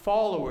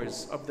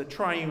followers of the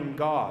triune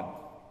God,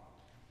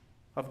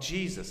 of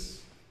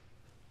Jesus,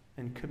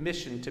 and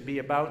commissioned to be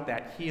about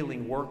that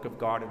healing work of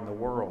God in the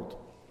world.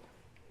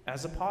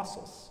 As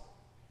apostles,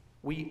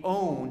 we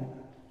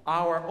own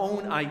our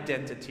own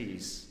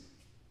identities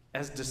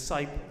as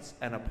disciples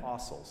and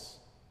apostles.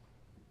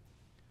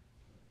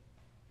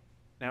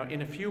 Now,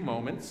 in a few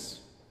moments,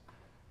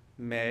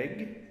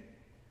 Meg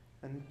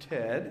and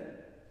Ted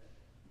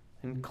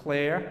and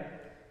Claire,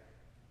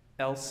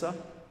 Elsa,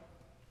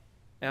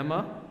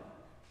 Emma,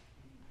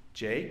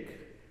 Jake,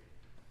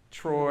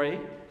 Troy,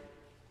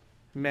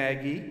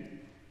 Maggie,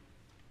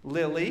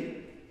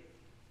 Lily,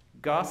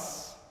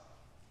 Gus,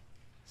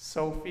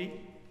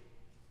 Sophie,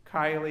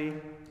 Kylie,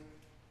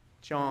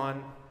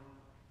 John,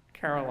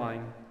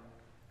 Caroline,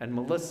 and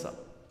Melissa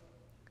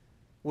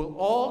will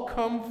all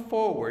come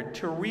forward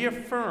to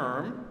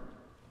reaffirm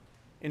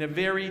in a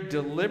very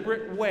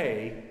deliberate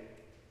way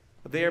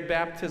their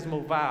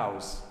baptismal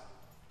vows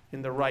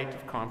in the rite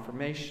of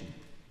confirmation.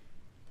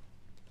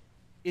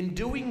 In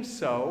doing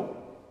so,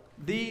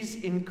 these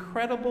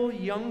incredible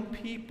young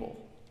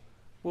people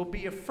will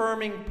be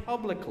affirming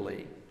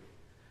publicly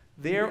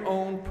their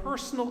own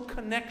personal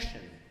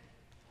connection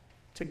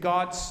to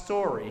God's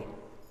story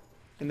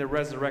in the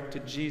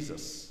resurrected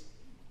Jesus.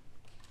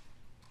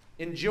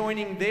 In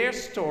joining their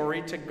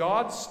story to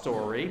God's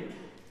story,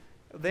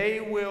 they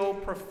will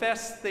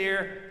profess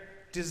their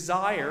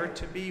desire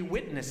to be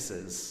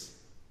witnesses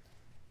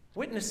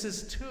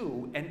witnesses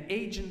to and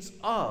agents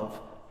of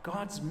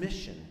God's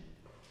mission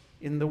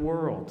in the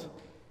world.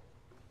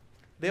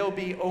 They'll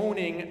be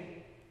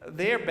owning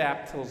their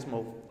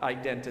baptismal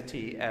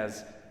identity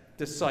as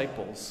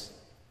disciples,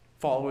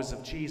 followers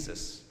of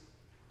Jesus,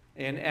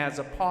 and as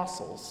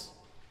apostles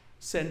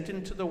sent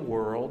into the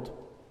world,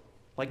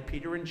 like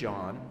Peter and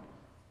John,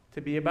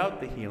 to be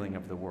about the healing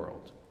of the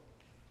world.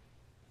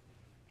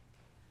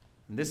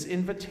 And this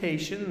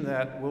invitation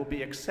that will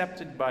be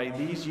accepted by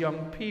these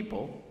young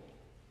people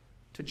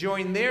to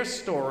join their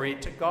story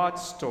to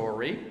God's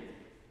story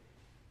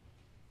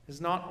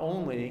is not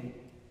only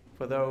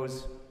for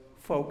those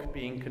folk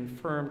being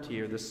confirmed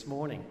here this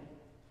morning.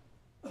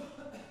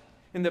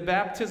 In the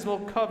baptismal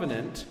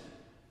covenant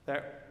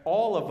that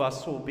all of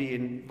us will be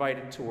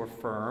invited to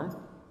affirm,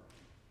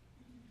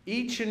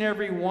 each and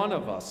every one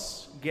of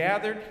us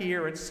gathered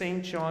here at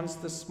St. John's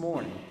this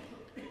morning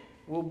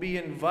will be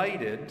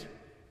invited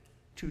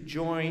to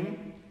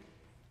join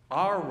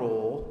our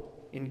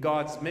role in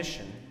God's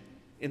mission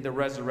in the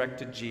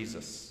resurrected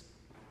Jesus.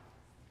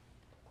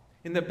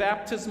 In the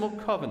baptismal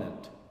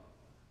covenant,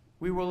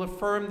 we will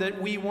affirm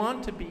that we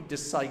want to be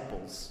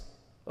disciples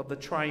of the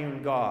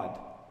triune God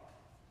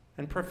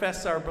and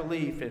profess our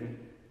belief in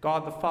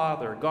God the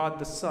Father, God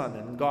the Son,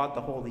 and God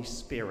the Holy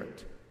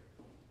Spirit.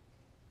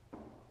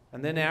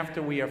 And then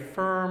after we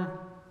affirm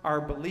our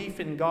belief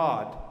in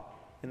God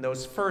in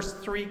those first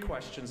 3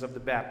 questions of the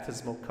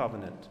baptismal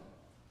covenant,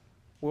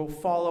 we'll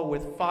follow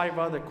with 5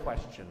 other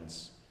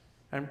questions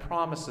and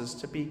promises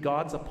to be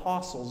God's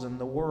apostles in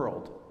the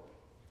world,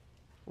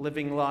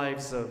 living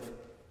lives of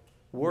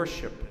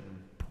worship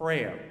and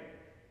prayer,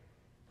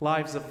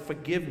 lives of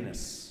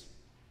forgiveness,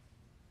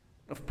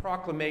 of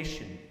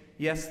proclamation,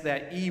 yes,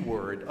 that E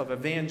word, of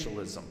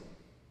evangelism,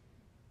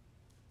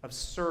 of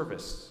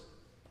service,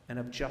 and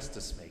of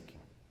justice making.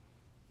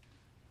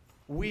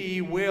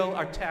 We will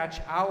attach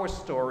our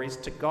stories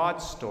to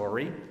God's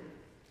story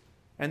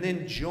and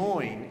then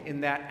join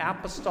in that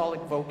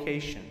apostolic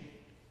vocation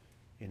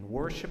in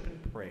worship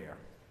and prayer,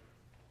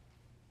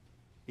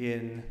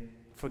 in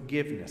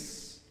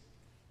forgiveness,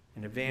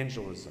 in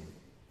evangelism,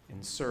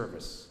 in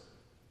service,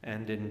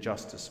 and in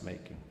justice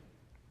making.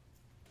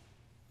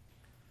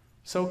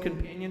 So,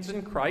 companions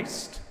in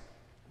Christ,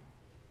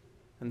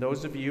 and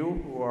those of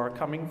you who are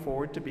coming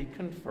forward to be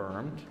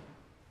confirmed,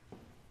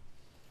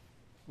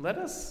 let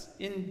us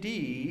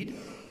indeed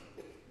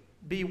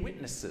be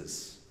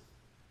witnesses.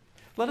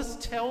 Let us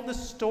tell the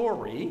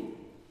story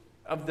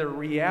of the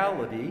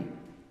reality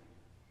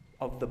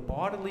of the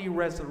bodily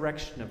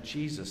resurrection of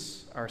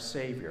Jesus, our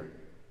Savior.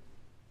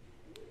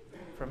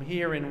 From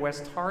here in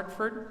West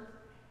Hartford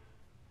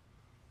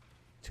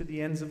to the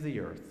ends of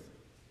the earth.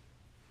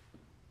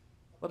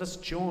 Let us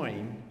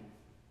join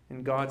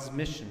in God's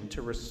mission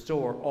to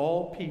restore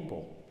all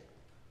people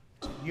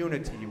to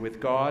unity with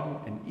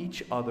God and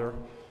each other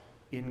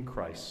in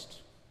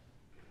Christ.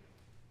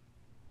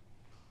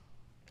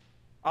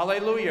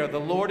 Alleluia, the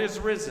Lord is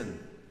risen.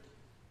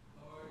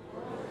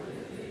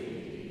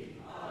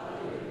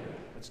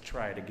 Let's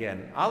try it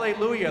again.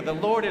 Alleluia, the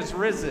Lord is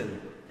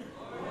risen.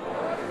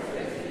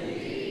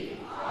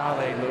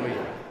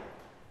 Alleluia.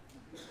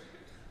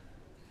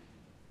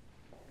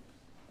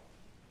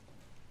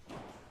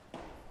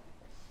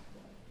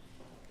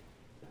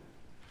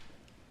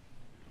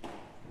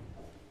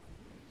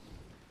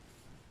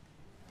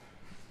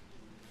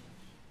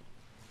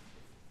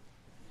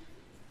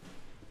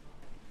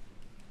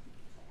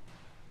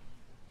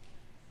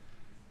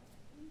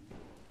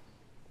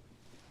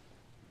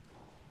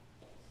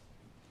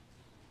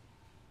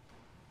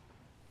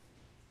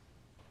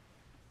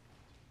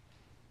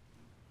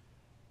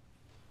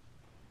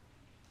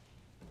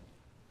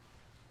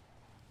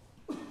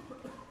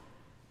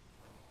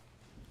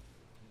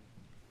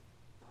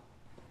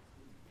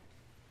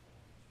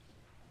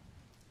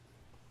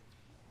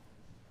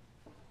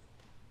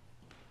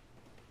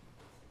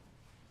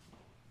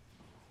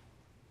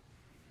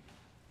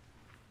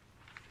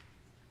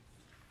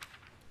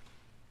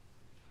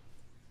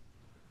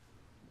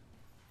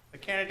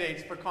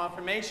 Candidates for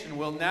confirmation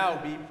will now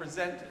be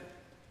presented.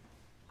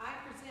 I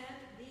present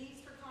these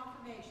for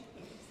confirmation.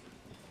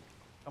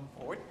 Come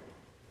forward.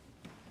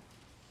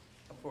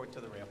 Come forward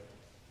to the rail.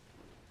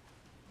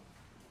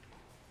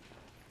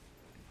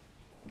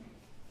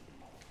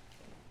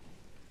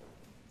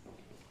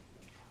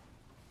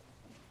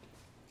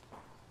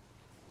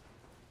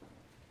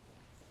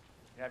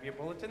 You have your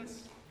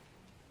bulletins?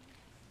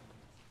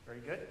 Very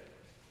good.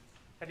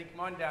 Teddy, come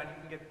on down. You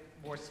can get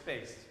more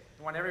space.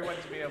 I want everyone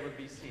to be able to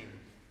be seen.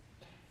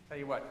 Tell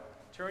you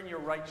what, turn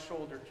your left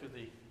shoulder to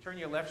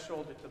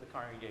the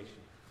congregation.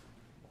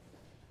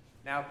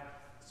 Now,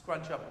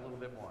 scrunch up a little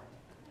bit more.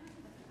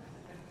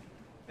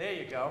 There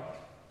you go.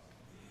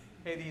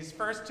 Okay, these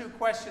first 2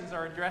 questions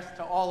are addressed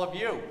to all of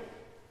you.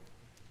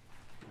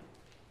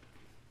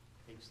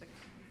 Page 6.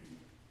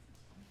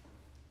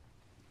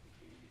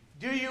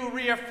 Do you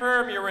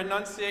reaffirm your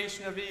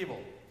renunciation of evil?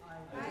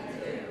 I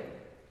do.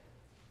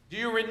 Do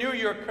you renew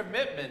your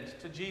commitment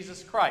to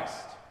Jesus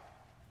Christ?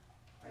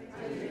 I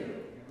do.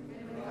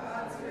 In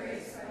God's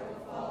grace, I will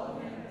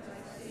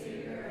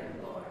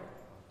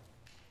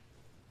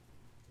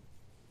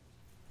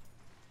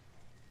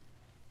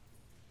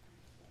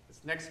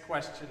This next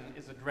question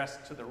is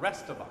addressed to the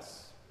rest of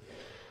us.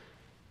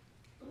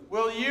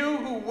 Will you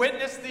who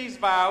witness these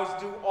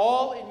vows do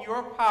all in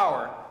your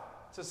power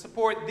to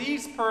support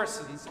these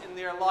persons in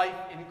their life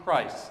in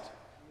Christ?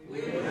 We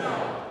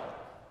will.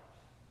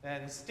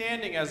 Then,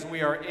 standing as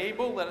we are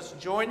able, let us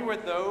join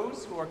with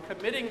those who are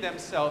committing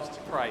themselves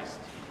to Christ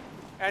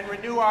and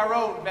renew our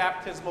own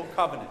baptismal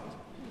covenant.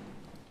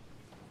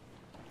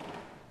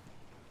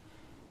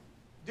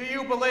 Do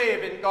you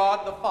believe in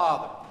God the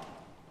Father?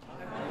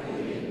 I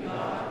believe in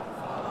God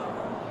the Father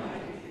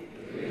Almighty,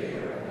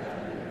 creator of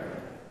heaven and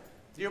earth.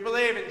 Do you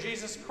believe in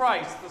Jesus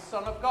Christ, the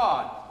Son of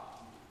God?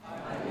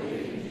 I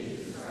believe in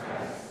Jesus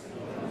Christ, the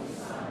only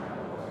Son, our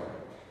Lord.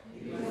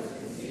 He was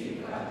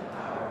conceived by the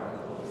power of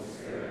the Holy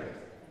Spirit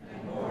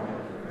and born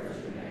of the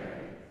Virgin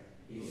Mary.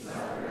 He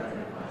suffered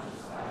under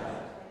Pontius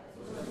Pilate,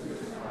 was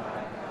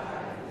crucified,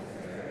 died, and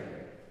was buried.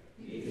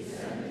 He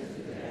descended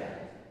to death.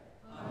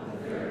 On the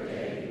third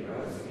day he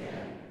rose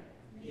again.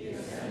 He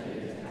ascended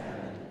into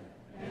heaven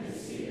and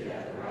is seated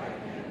at the right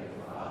hand of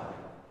the Father.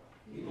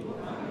 He will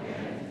come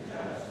again to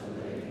judge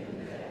the living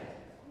and the dead.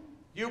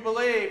 Do you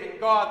believe in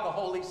God the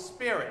Holy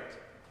Spirit?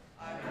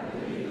 I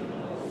believe in the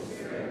Holy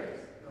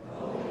Spirit, the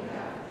Holy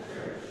Catholic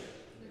Church,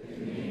 the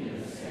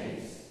communion of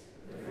saints,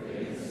 the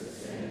forgiveness of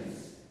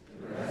sins,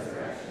 the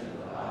resurrection of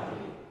the body,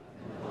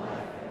 and the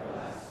life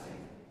everlasting.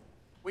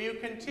 Will you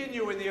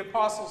continue in the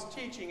apostles'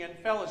 teaching and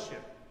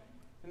fellowship,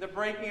 in the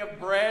breaking of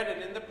bread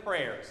and in the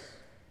prayers?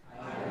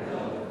 I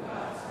will with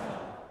God's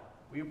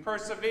help. Will you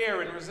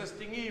persevere in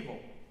resisting evil?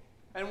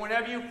 And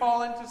whenever you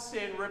fall into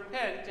sin,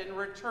 repent and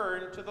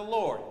return to the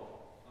Lord?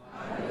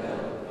 I will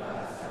with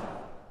God's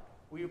help.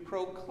 Will you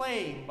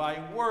proclaim by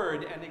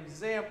word and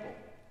example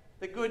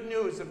the good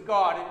news of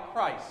God in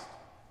Christ?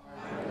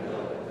 I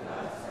will with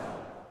God's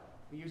help.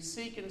 Will you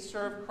seek and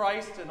serve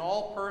Christ in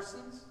all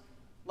persons,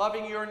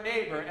 loving your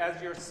neighbor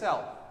as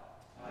yourself?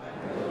 I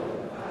will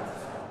with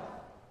God's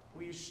help.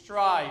 Will you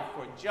strive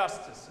for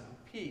justice and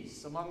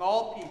peace among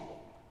all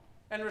people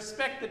and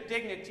respect the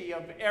dignity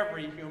of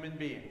every human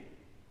being?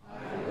 I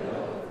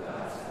will with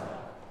God's help.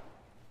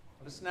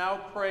 Let us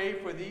now pray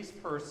for these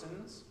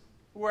persons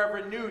who have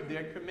renewed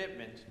their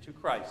commitment to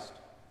Christ.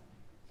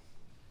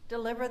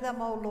 Deliver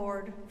them, O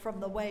Lord, from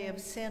the way of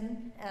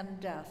sin and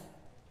death.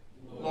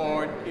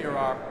 Lord, hear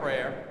our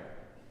prayer.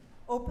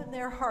 Open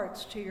their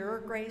hearts to your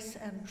grace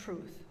and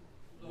truth.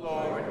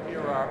 Lord,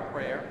 hear our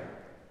prayer.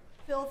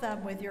 Fill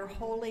them with your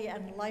holy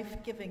and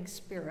life-giving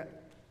Spirit.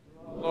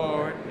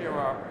 Lord, hear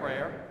our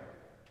prayer.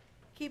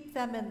 Keep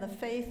them in the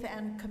faith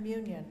and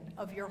communion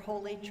of your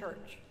holy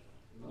church.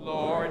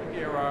 Lord,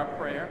 hear our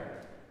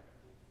prayer.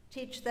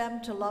 Teach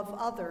them to love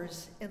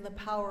others in the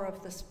power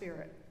of the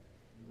Spirit.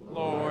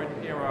 Lord,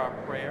 hear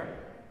our prayer.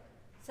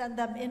 Send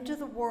them into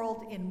the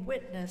world in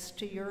witness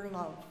to your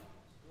love.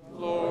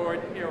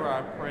 Lord, hear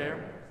our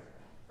prayer.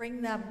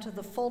 Bring them to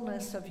the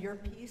fullness of your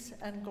peace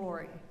and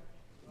glory.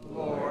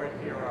 Lord,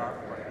 hear our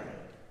prayer.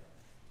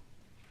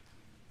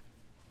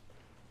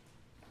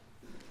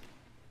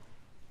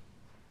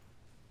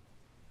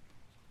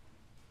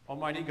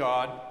 Almighty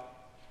God,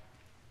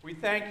 we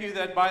thank you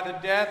that by the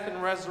death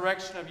and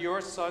resurrection of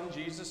your Son,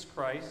 Jesus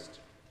Christ,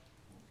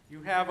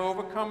 you have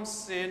overcome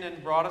sin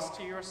and brought us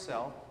to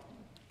yourself,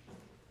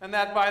 and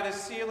that by the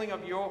sealing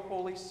of your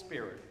Holy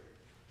Spirit,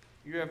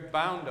 you have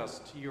bound us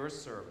to your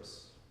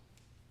service.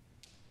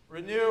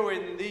 Renew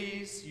in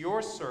these,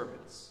 your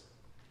servants,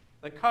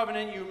 the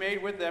covenant you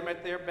made with them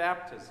at their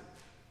baptism.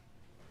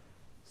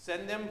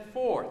 Send them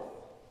forth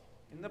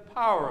in the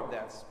power of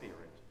that Spirit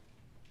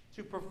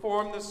to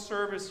perform the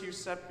service you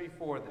set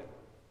before them.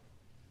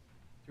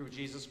 Through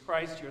Jesus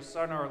Christ, your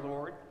Son, our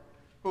Lord,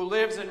 who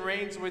lives and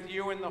reigns with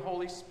you in the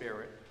Holy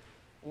Spirit,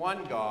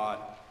 one God,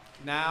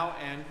 now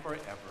and forever.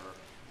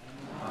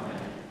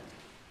 Amen.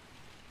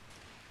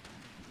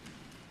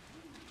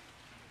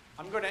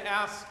 I'm going to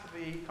ask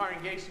the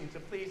congregation to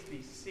please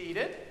be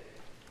seated.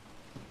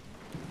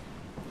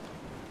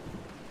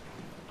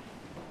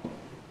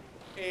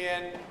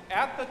 And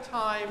at the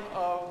time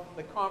of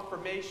the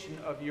confirmation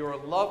of your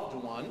loved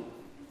one,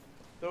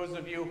 those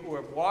of you who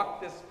have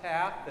walked this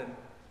path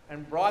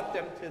and brought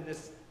them to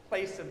this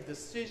place of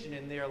decision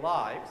in their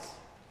lives,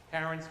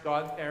 parents,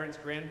 godparents,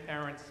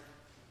 grandparents,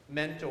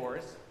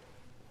 mentors,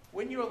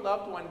 when your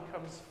loved one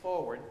comes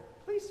forward,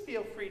 please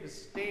feel free to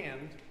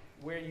stand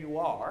where you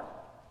are.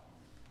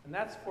 And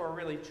that's for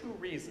really two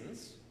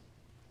reasons.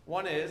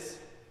 One is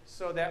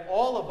so that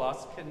all of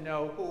us can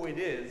know who it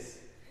is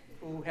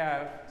who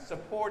have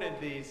supported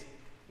these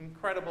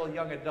incredible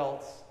young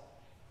adults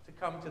to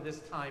come to this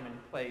time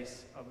and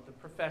place of the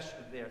profession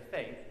of their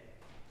faith.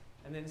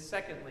 And then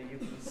secondly, you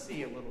can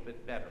see a little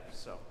bit better.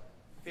 So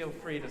feel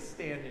free to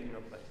stand in your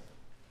place.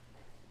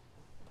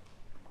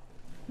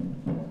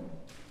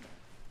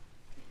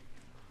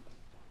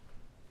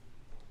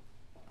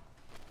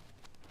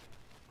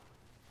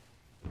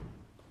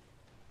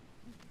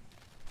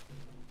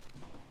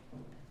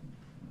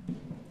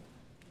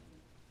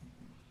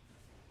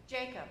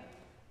 Jacob.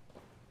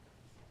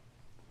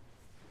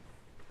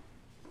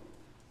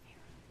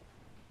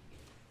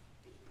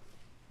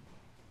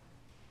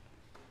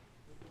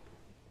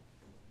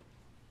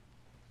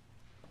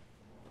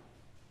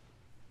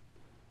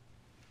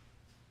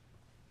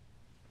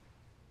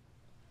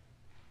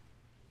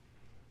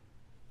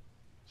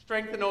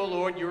 Strengthen, O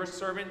Lord, your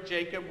servant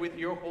Jacob with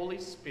your Holy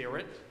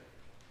Spirit.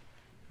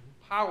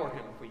 Empower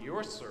him for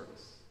your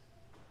service,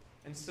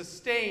 and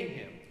sustain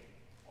him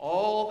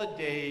all the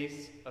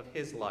days of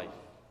his life.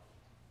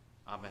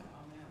 Amen.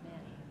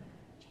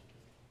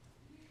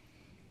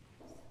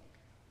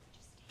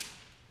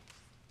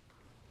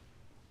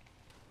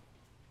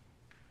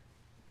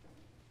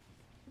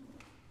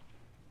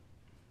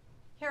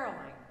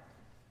 Caroline.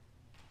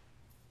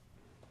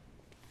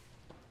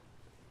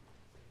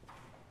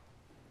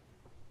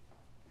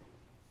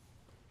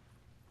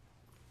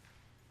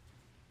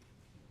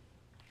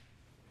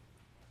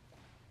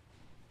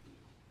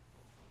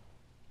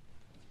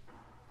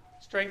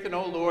 Strengthen,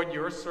 O Lord,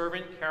 your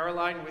servant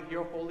Caroline with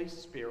your Holy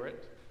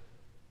Spirit.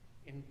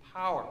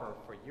 Empower her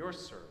for your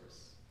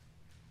service,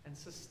 and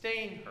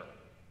sustain her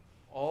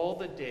all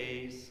the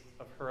days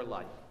of her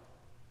life.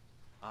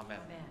 Amen.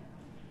 Amen.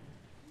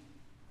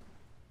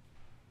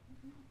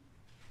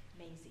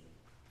 Maisie.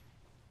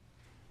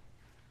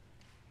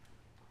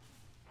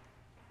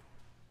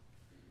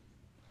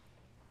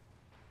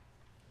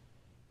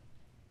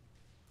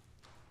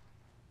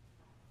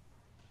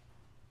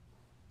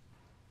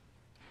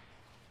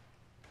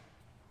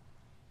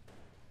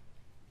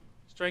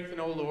 Strengthen,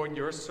 O Lord,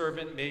 your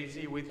servant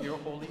Maisie with your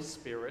Holy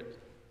Spirit.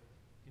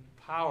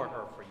 Empower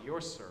her for your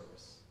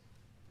service,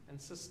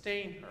 and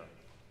sustain her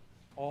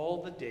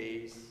all the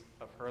days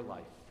of her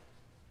life.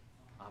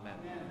 Amen.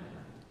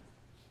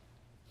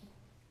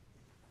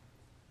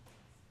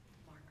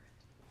 Margaret.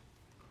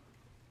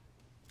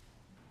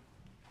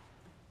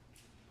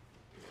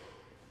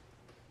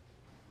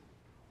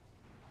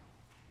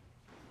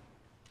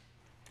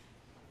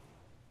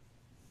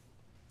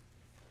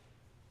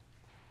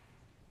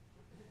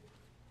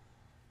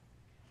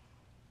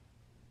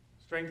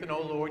 Strengthen,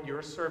 O Lord,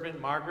 your servant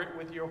Margaret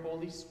with your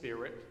Holy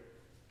Spirit.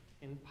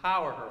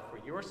 Empower her for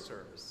your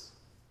service,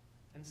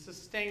 and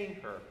sustain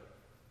her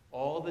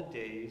all the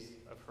days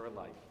of her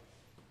life.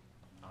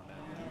 Amen.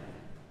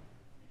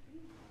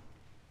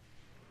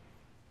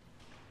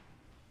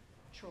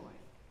 Troy.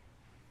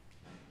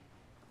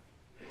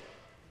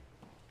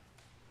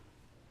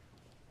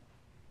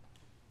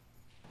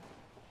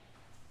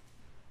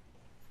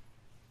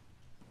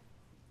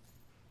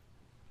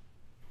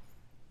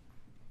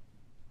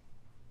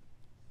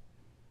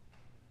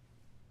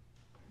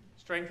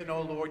 Strengthen,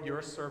 O Lord,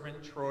 your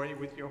servant Troy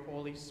with your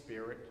Holy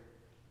Spirit.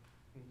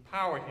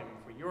 Empower him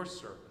for your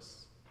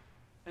service,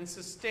 and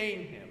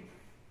sustain him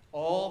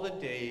all the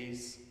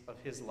days of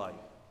his life.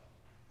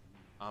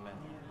 Amen.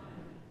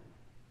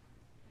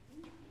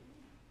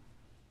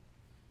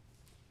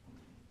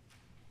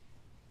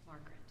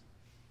 Margaret.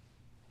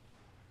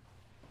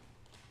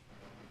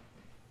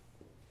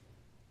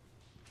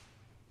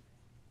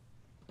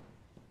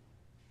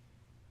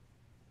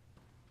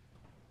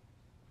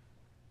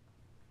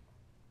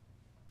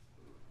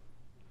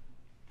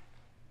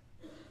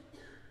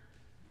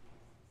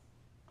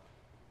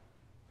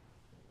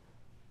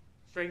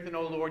 Strengthen,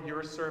 O Lord,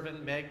 your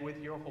servant Meg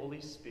with your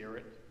Holy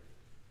Spirit.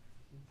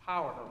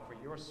 Empower her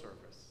for your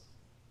service,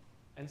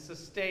 and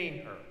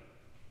sustain her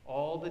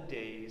all the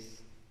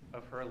days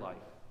of her life.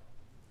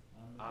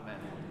 Amen.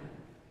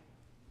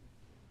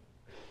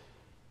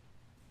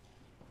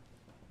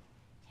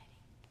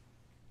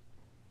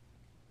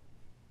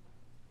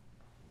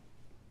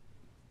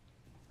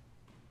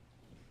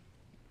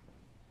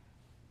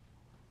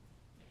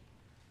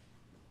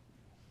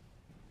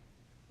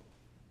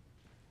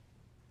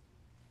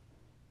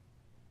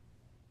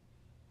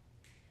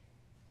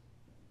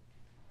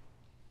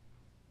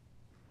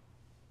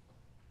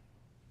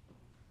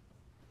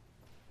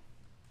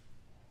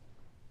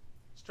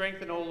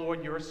 Strengthen, O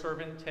Lord, your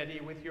servant Teddy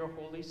with your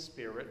Holy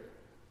Spirit.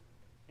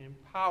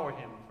 Empower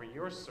him for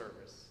your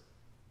service,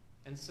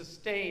 and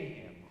sustain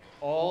him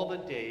all the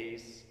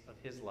days of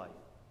his life.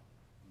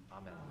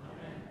 Amen.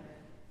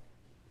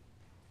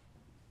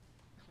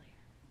 Claire.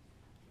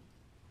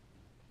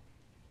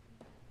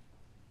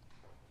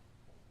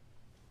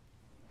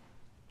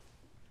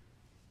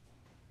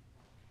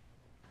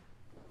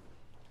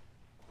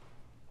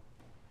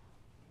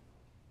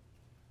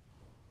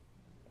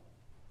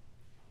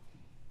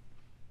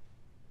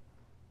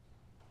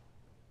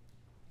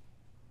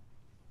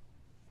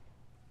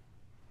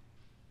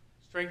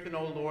 Strengthen,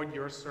 O Lord,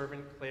 your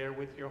servant Claire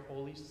with your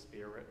Holy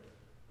Spirit.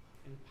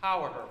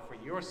 Empower her for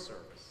your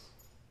service,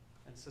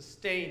 and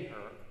sustain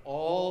her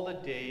all the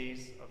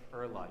days of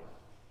her life.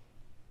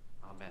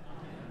 Amen.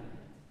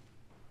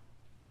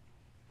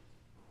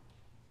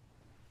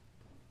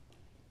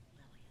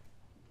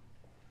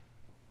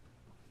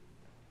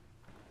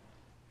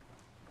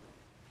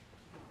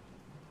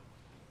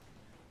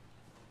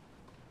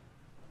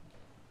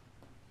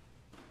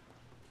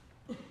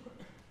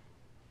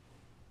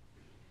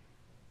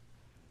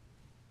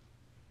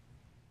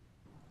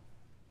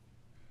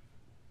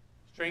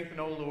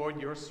 Strengthen, O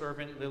Lord, your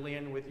servant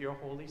Lillian with your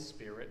Holy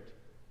Spirit.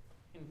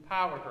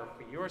 Empower her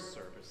for your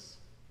service,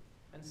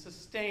 and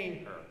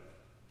sustain her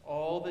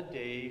all the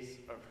days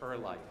of her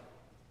life.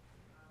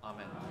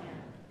 Amen.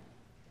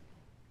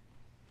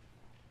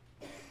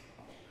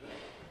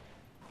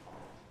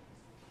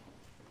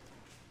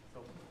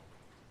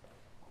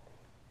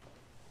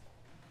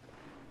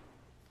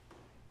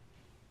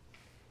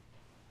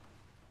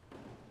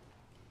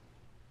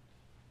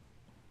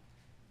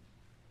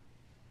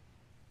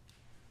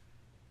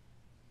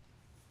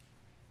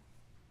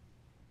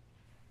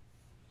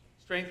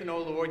 Strengthen, O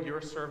Lord, your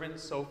servant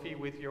Sophie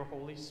with your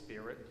Holy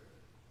Spirit.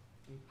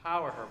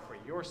 Empower her for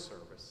your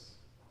service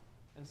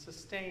and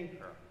sustain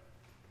her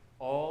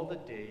all the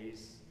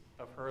days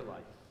of her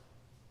life.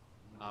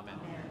 Amen.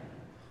 Amen.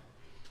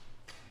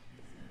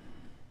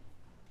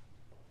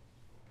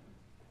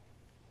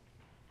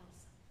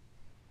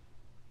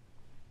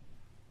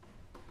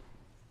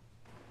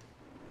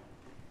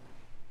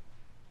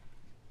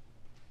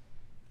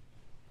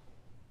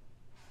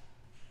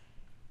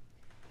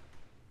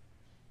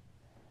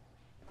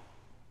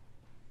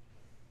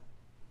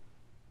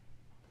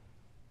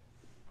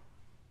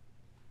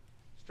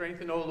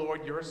 Strengthen, O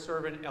Lord, your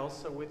servant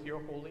Elsa with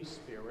your Holy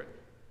Spirit.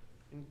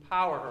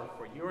 Empower her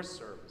for your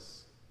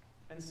service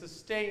and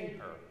sustain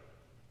her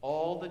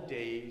all the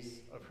days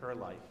of her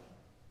life.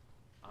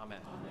 Amen.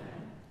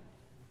 Amen.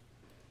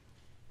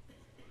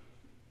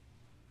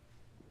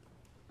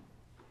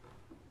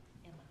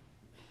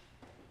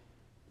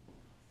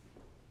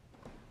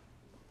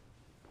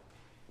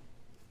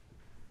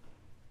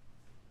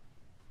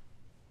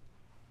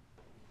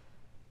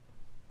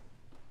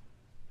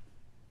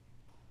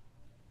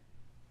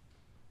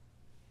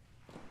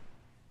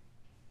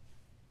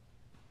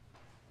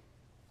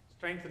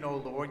 Strengthen, O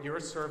Lord, your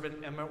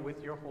servant Emma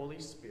with your Holy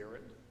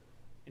Spirit.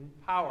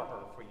 Empower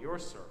her for your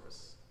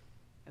service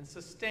and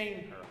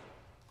sustain her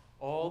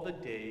all the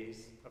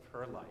days of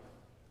her life.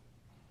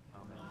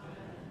 Amen. Amen.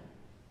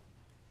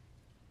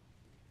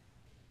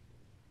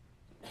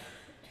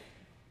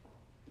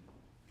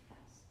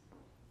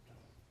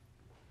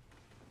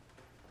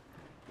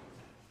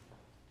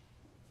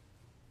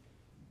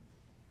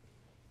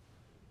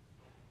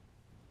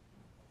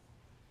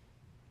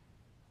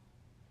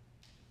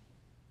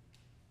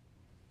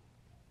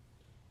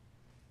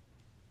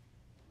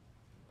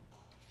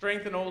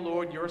 Strengthen, O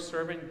Lord, your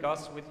servant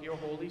Gus with your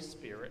Holy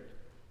Spirit.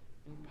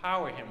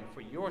 Empower him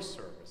for your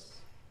service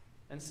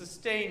and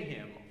sustain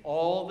him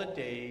all the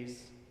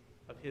days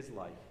of his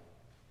life.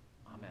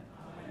 Amen.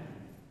 Amen.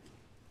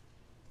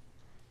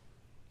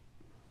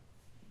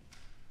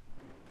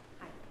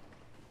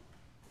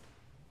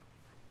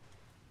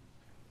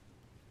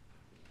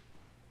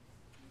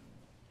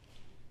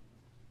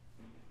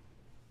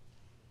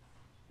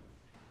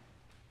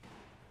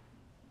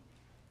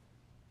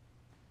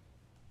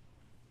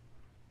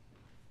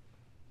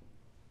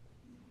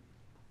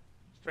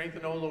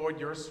 Strengthen, O Lord,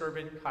 your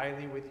servant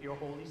Kylie with your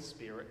Holy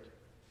Spirit.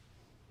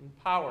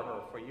 Empower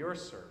her for your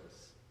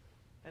service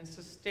and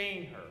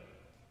sustain her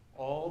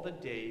all the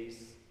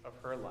days of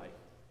her life.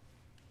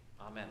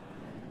 Amen.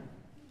 Amen.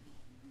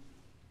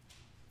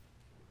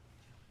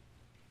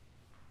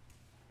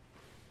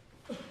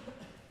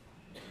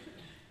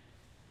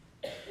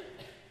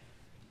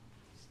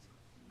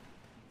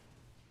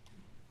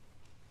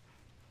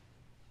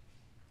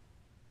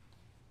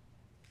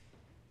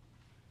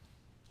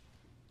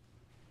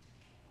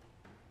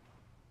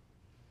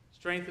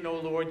 Strengthen, O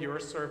Lord, your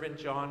servant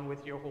John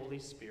with your Holy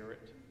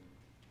Spirit.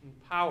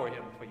 Empower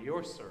him for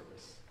your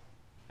service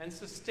and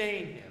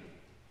sustain him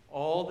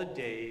all the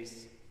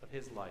days of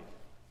his life.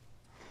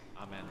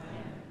 Amen.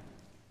 Amen.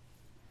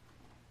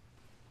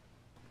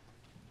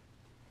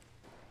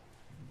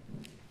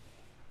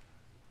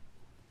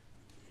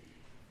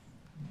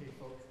 Okay,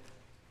 folks,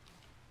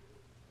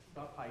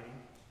 stop hiding.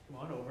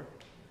 Come on over.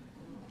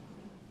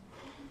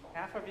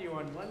 Half of you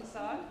on one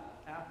side,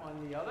 half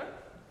on the other.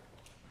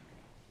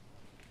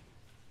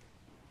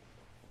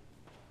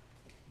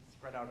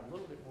 Spread out a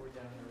little bit more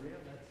down the rear.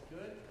 That's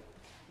good.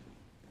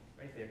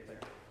 Right there, Claire.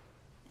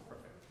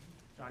 Perfect.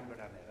 John, go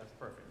down there. That's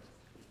perfect.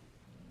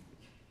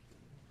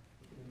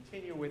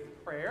 Continue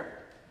with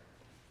prayer.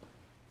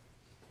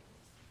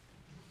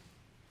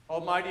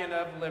 Almighty and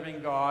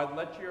ever-living God,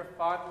 let your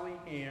fatherly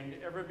hand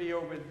ever be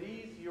over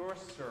these your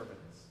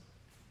servants.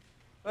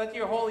 Let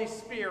your Holy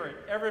Spirit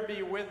ever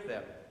be with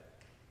them,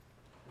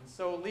 and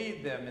so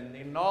lead them in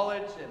the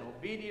knowledge and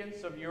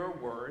obedience of your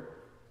word,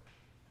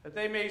 that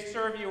they may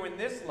serve you in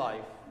this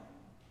life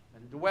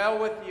and dwell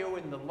with you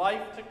in the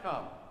life to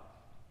come.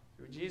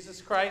 Through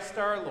Jesus Christ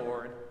our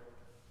Lord.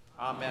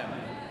 Amen.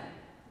 Amen.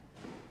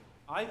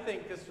 I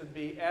think this would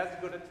be as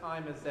good a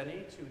time as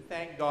any to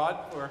thank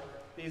God for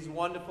these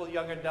wonderful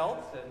young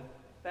adults and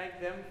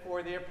thank them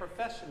for their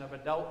profession of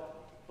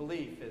adult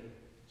belief in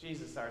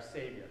Jesus our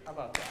Savior. How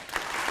about that?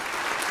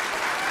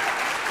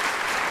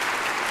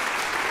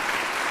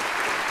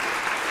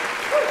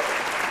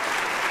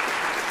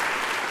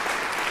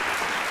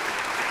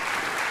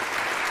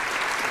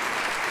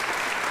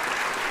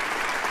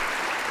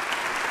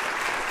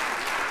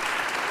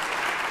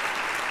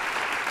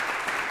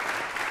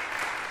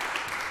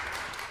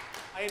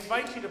 I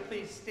invite you to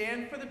please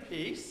stand for the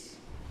peace.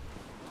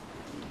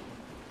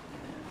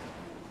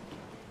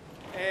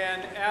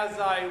 And as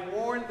I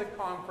warned the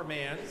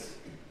confirmands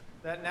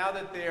that now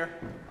that they're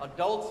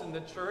adults in the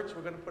church,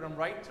 we're going to put them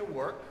right to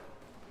work.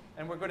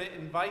 And we're going to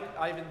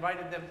I've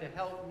invited them to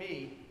help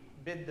me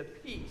bid the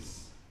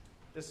peace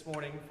this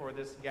morning for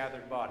this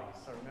gathered body.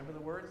 So remember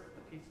the words,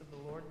 the peace of the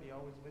Lord be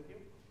always with you.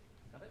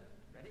 Got it?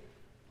 Ready?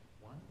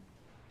 1,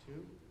 2,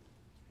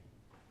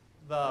 3.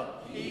 The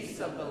peace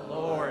of the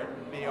Lord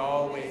be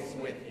always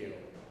with you,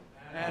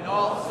 and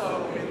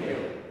also with you.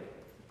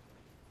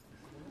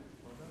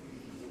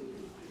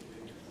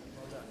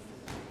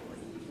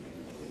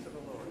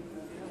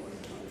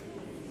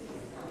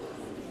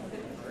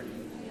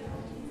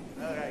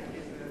 All right,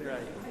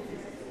 right.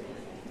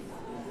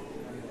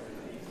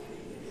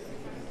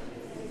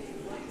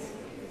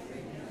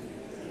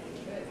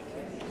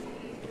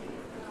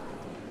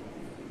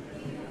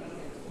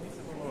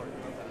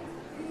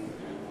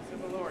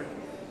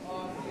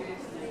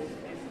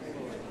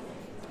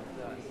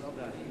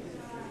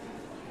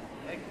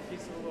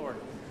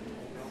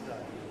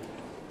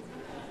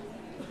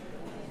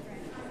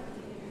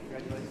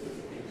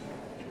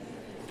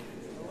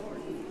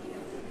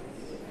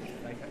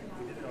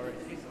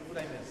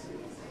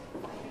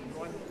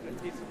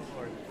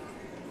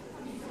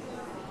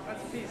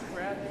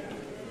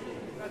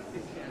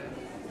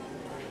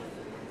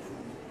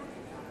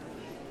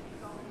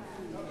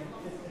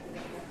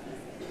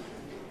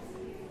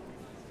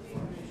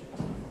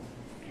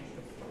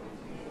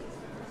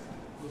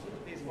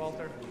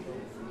 Walter.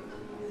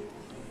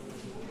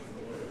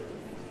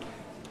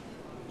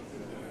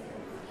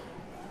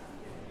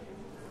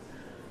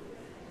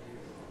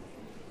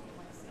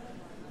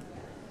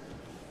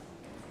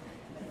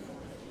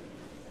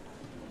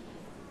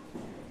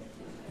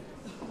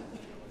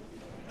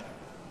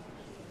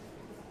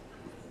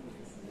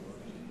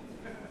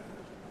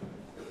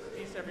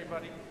 Peace,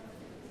 everybody.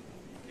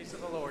 Peace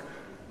of the Lord.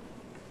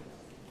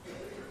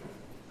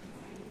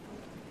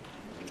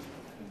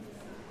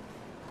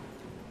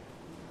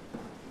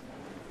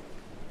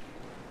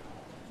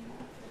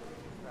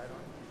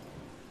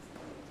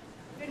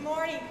 Good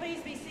morning.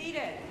 Please be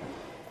seated.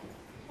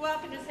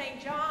 Welcome to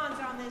St. John's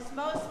on this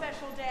most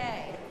special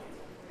day.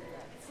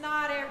 It's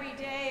not every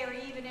day or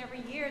even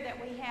every year that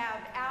we have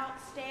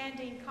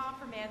outstanding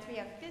confirmands. We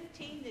have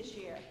 15 this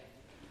year.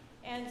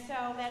 And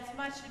so that's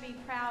much to be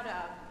proud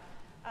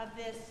of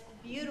this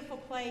beautiful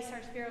place,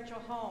 our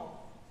spiritual home.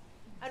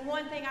 And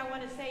one thing I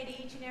want to say to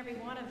each and every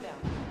one of them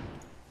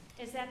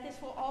is that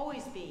this will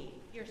always be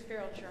your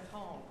spiritual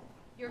home,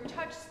 your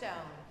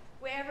touchstone,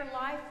 wherever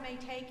life may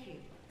take you.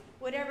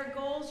 Whatever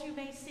goals you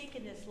may seek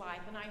in this life,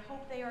 and I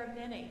hope they are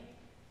many,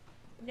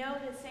 know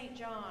that St.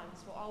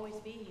 John's will always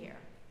be here,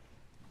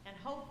 and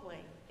hopefully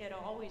it'll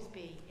always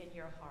be in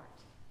your heart.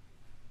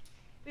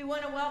 We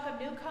want to welcome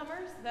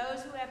newcomers,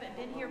 those who haven't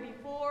been here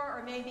before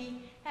or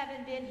maybe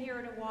haven't been here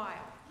in a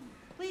while.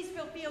 Please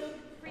feel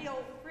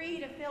free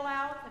to fill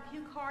out the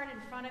pew card in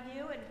front of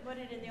you and put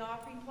it in the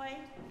offering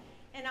plate,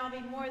 and I'll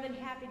be more than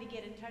happy to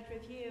get in touch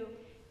with you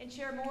and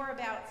share more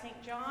about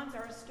St. John's,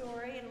 our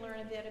story, and learn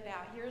a bit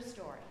about your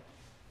story.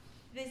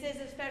 This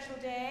is a special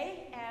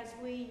day as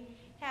we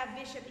have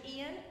Bishop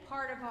Ian,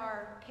 part of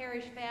our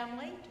parish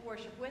family, to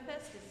worship with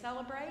us, to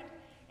celebrate,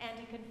 and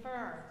to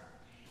confirm.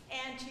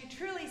 And to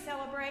truly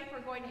celebrate, we're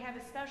going to have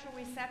a special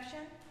reception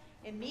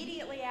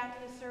immediately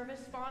after the service,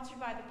 sponsored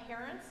by the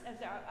parents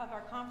of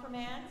our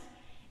confirmands,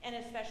 and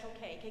a special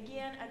cake.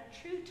 Again, a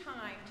true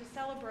time to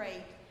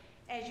celebrate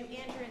as you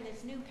enter in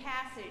this new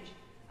passage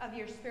of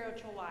your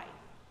spiritual life.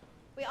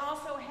 We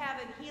also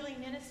have a healing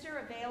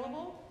minister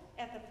available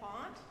at the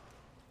font.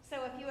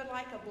 So if you would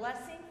like a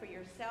blessing for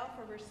yourself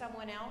or for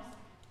someone else,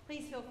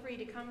 please feel free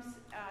to come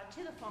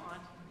to the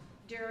font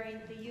during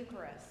the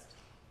Eucharist.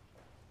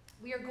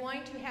 We are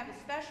going to have a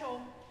special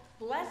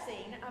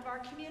blessing of our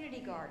community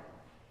garden.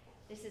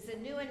 This is a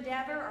new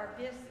endeavor our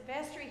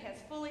vestry has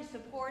fully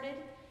supported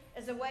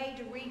as a way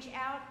to reach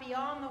out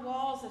beyond the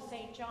walls of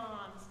St.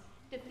 John's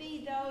to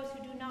feed those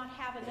who do not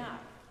have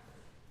enough,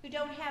 who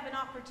don't have an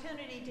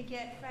opportunity to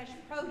get fresh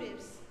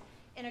produce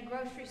in a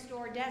grocery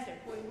store desert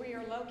where we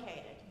are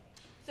located.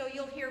 So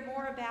you'll hear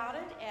more about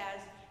it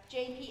as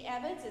J.P.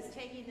 Evans is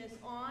taking this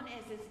on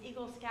as his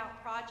Eagle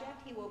Scout project.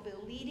 He will be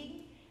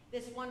leading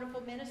this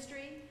wonderful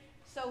ministry.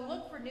 So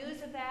look for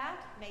news of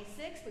that. May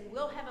 6th, we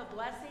will have a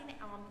blessing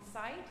on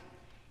site.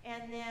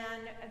 And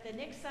then the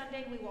next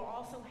Sunday, we will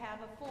also have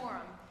a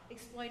forum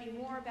explaining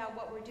more about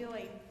what we're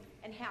doing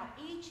and how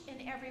each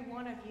and every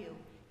one of you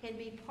can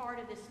be part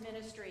of this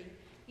ministry,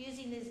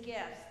 using these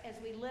gifts as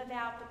we live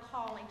out the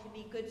calling to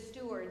be good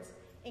stewards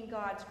in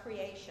God's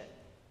creation.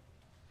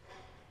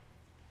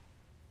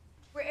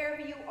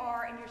 Wherever you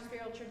are in your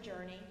spiritual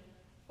journey,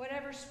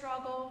 whatever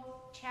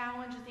struggle,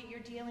 challenges that you're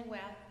dealing with,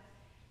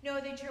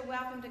 know that you're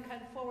welcome to come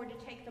forward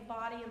to take the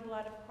body and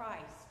blood of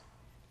Christ,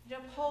 to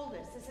uphold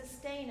us, to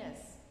sustain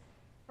us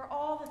for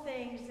all the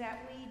things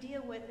that we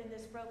deal with in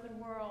this broken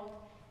world,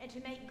 and to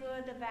make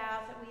good the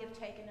vows that we have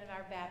taken in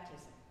our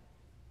baptism.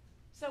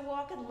 So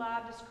walk in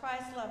love as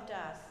Christ loved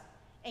us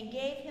and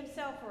gave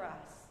himself for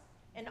us,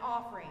 an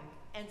offering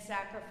and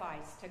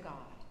sacrifice to God.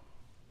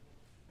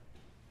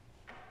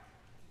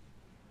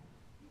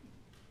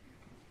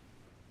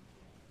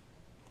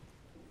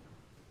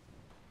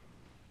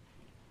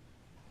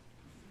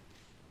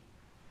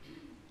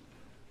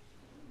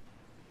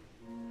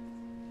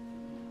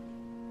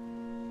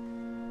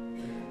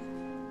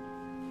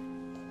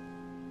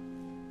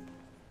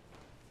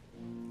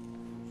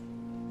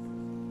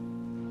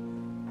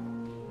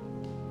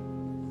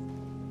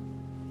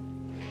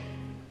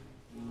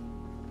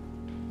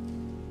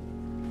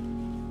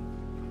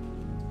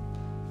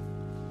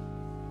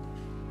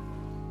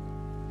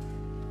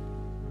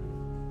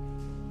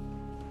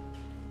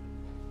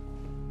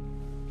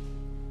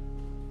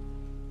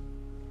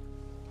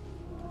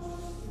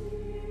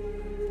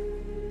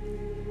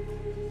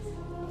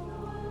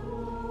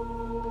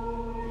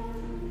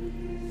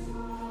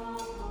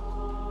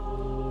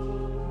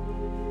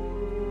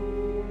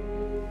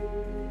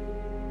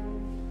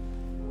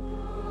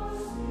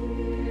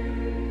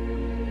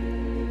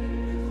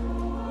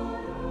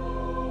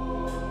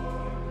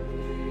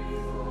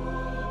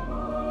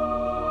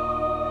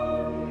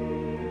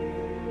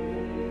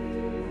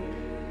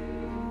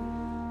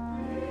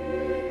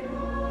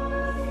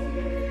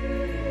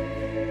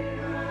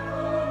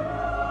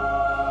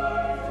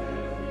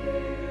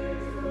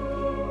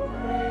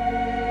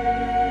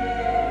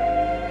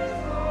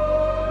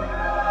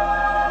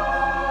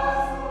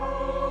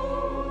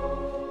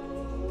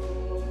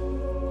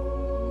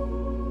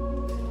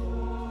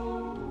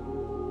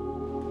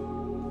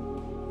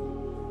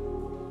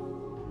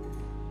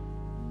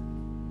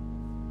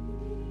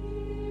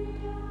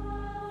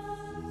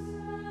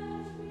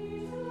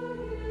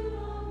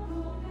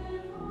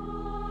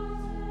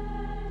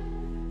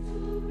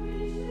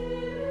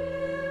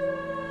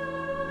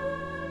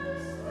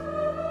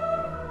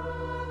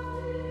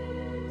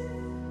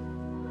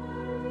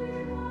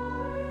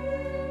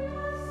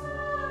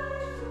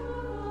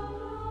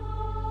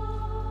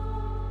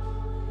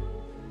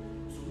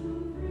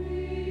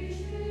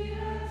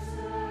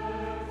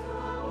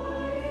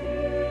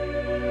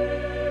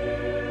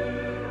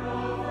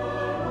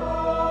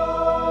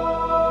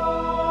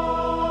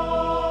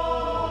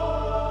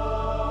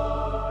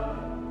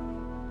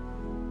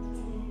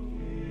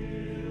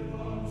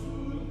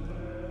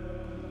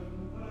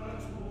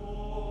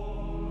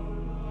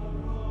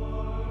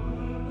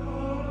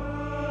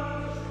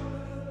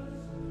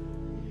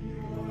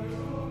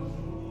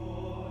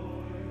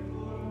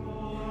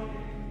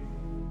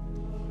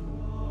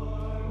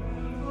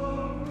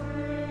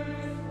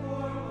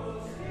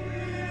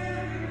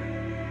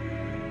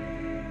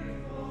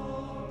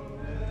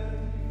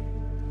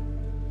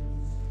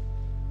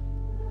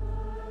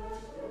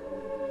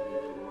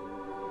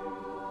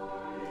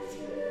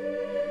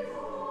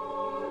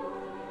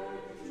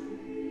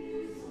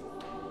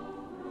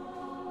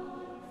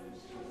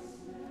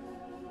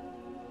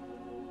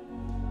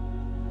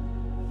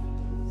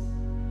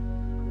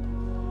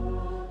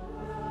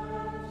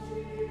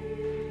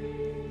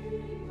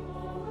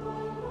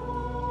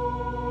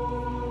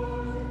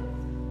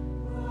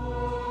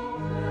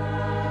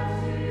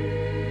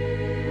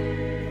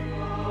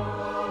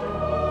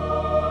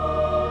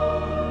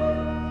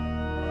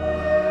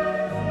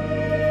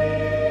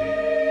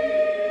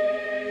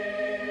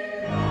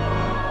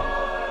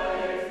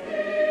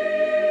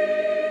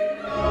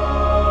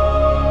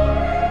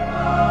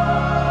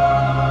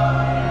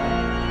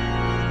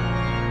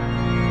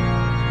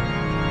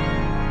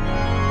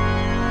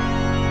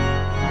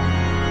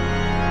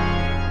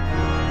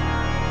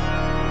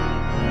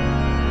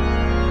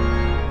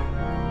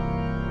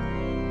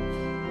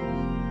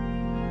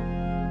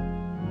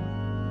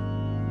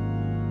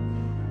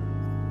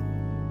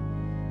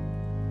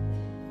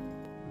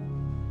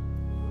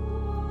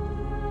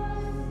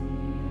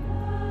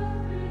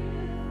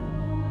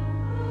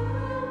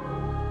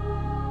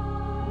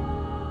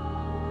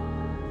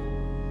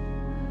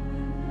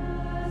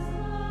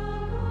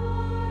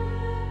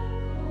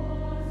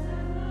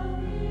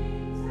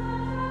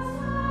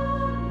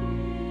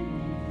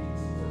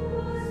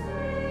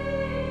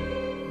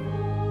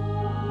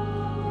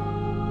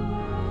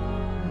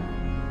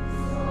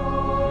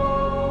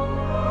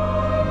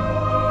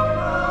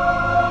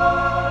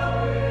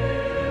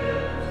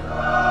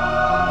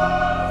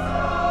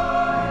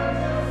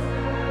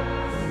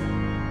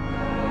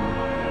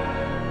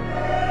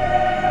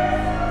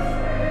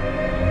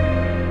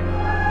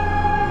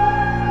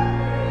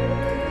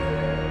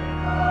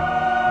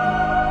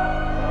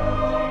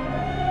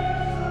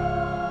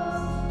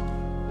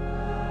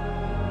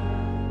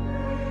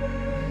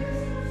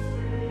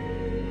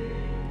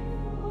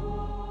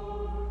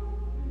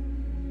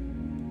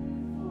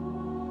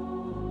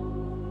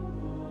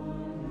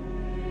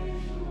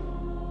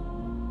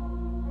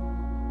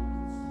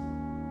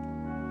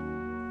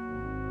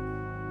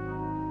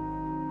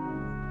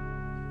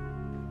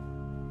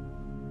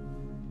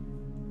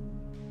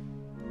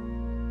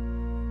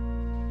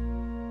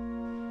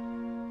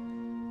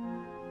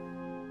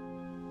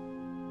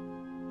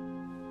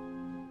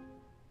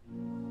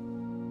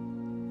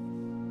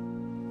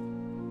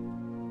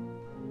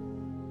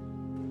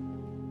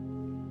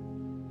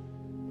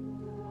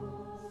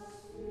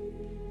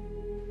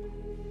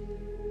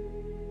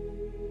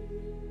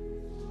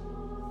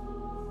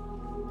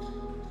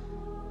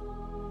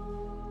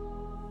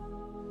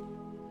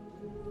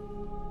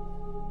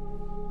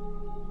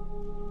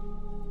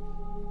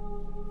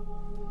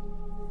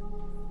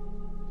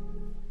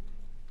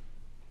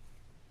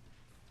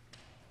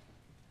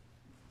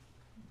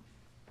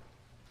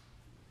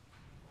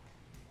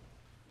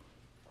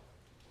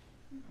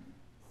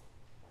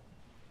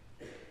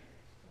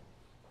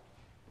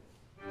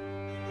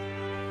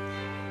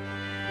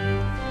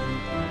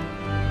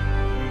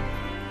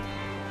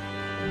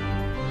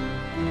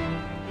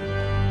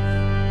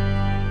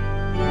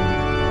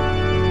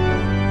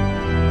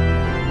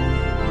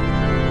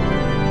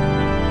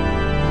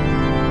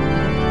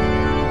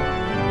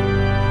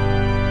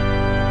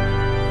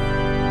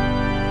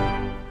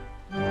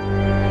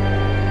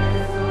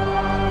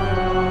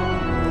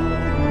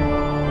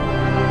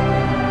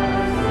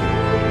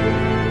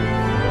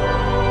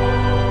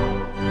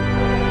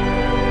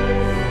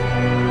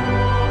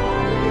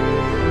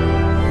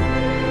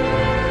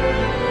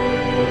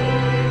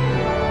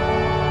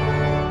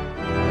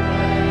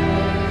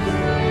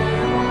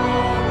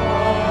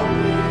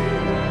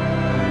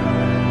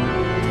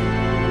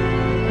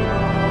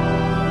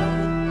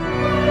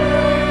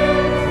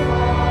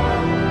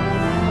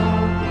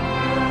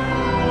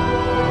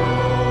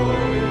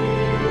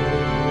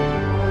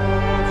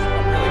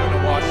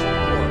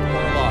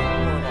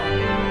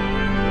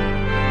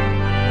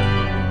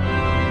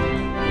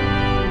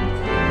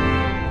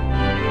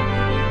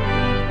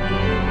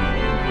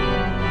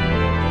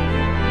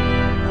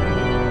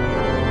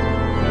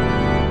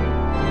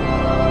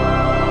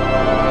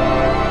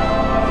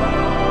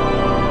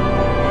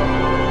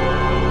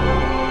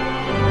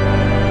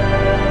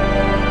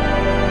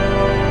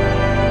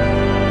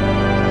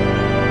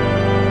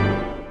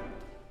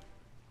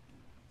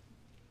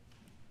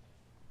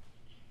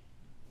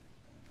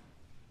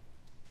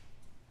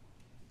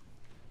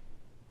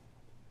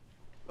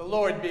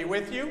 Lord be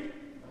with you.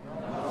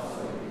 And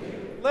also with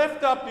you.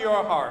 Lift up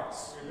your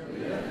hearts. We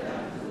lift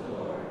them to the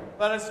Lord.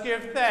 Let us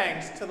give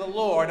thanks to the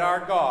Lord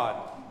our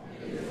God.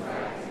 It is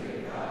right to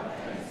give God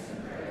thanks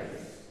and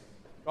praise.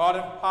 God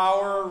of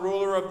power,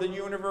 ruler of the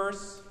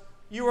universe,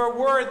 you are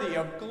worthy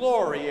of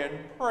glory and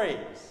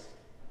praise.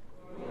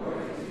 Glory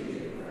to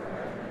you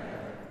forever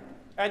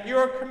and ever. At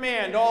your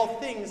command, all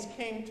things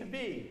came to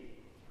be.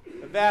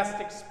 The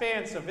vast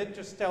expanse of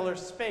interstellar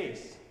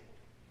space,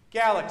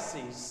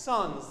 galaxies,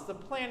 suns, the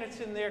planets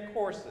in their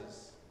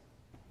courses,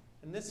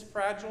 and this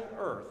fragile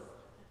earth,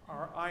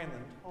 our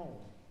island home.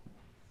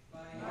 By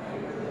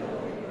your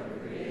will we were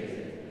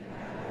created and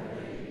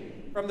have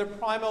being. From the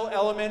primal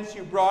elements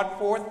you brought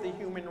forth the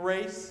human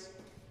race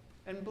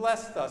and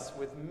blessed us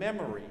with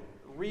memory,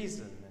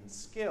 reason, and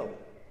skill.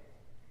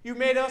 You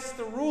made us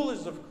the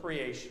rulers of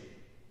creation,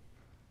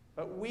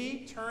 but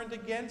we turned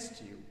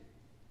against you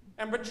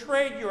and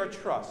betrayed your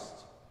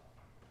trust,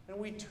 and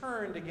we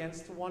turned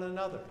against one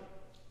another.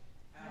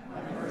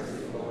 Have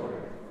mercy, Lord,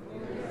 for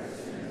we are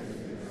sinners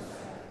in your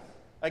sight.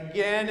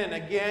 Again and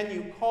again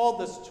you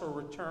called us to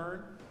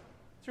return.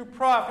 Through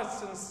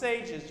prophets and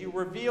sages you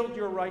revealed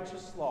your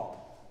righteous law.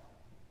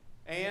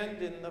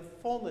 And in the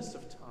fullness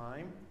of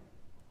time,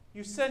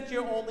 you sent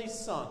your only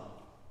Son,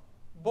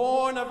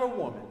 born of a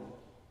woman,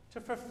 to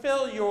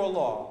fulfill your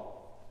law,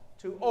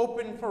 to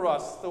open for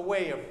us the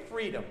way of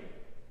freedom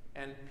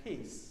and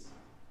peace.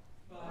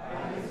 By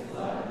his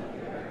blood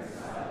you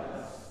reconciled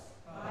us.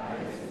 By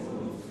his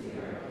wounds we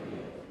are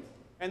healed.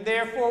 And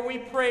therefore we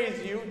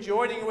praise you,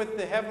 joining with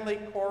the heavenly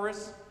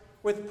chorus,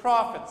 with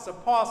prophets,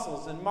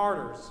 apostles, and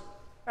martyrs,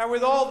 and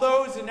with all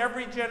those in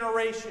every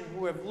generation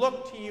who have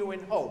looked to you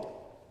in hope,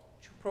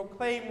 to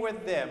proclaim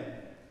with them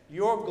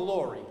your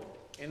glory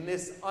in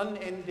this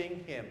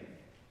unending hymn.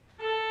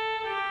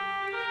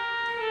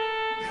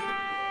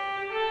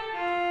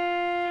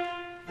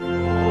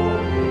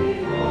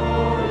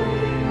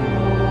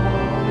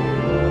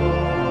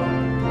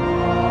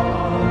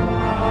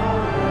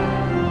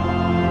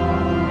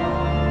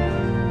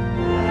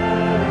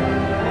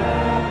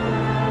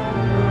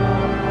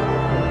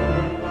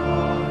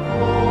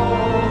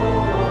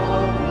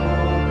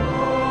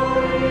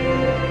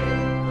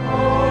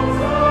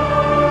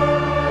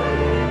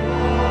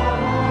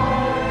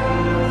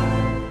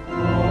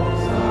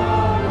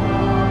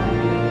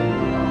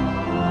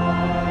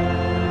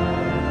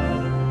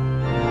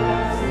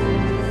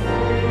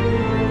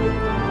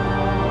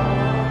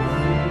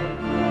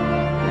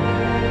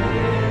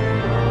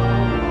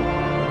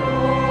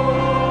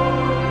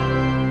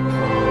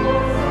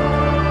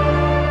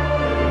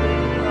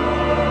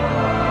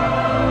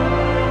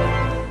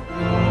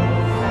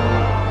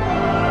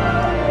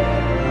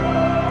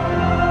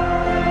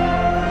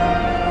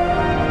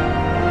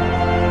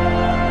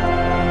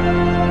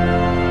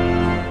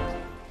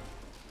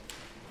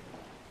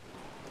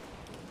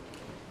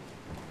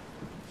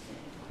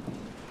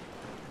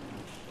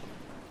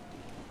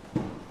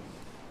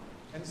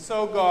 And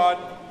so,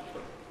 God,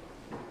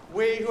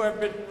 we who have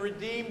been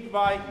redeemed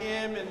by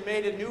him and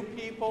made a new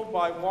people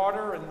by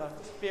water and the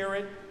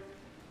Spirit,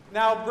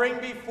 now bring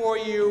before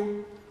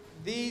you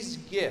these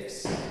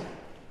gifts.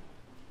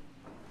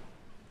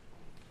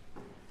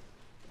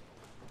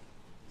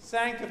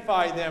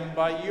 Sanctify them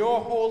by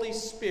your Holy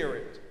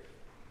Spirit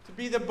to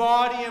be the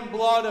body and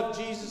blood of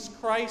Jesus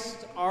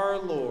Christ our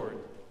Lord.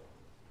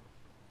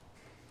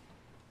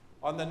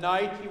 On the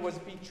night he was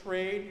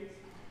betrayed,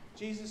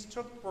 Jesus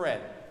took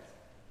bread,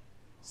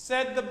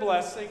 said the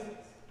blessing,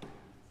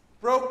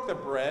 broke the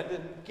bread,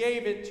 and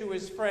gave it to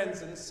his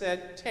friends and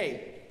said,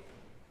 "Take,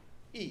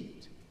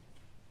 eat.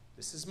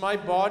 This is my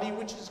body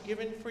which is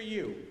given for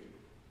you.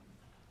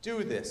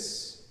 Do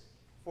this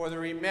for the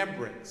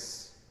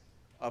remembrance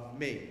of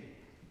me."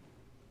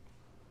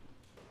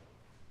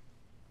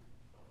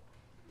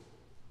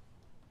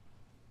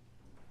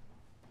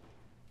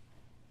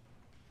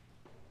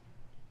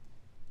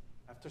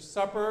 After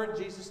supper,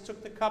 Jesus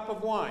took the cup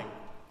of wine,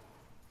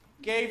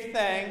 gave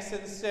thanks,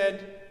 and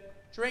said,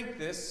 "Drink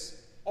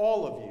this,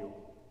 all of you.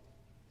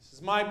 This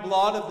is my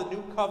blood of the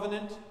new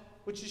covenant,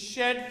 which is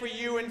shed for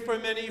you and for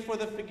many for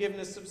the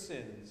forgiveness of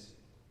sins.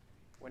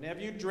 Whenever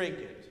you drink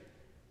it,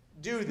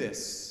 do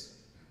this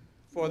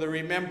for the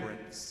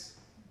remembrance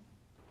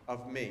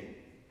of me."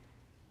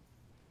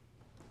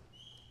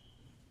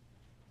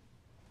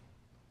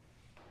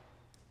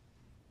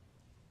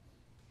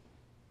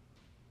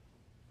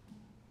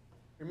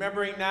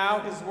 Remembering now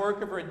his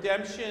work of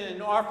redemption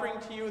and offering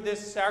to you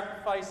this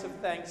sacrifice of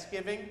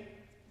thanksgiving,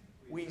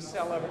 we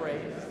celebrate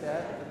his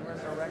death and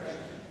resurrection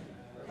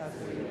as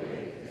we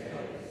wait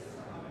his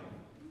coming.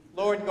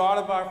 Lord God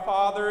of our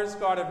fathers,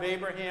 God of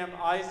Abraham,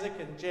 Isaac,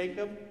 and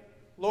Jacob,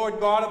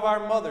 Lord God of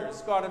our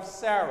mothers, God of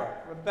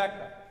Sarah,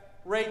 Rebekah,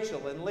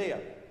 Rachel, and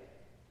Leah,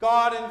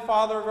 God and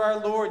Father of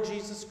our Lord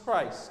Jesus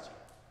Christ,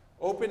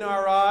 open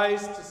our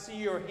eyes to see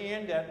your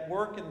hand at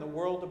work in the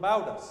world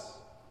about us.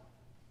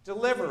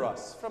 Deliver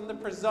us from the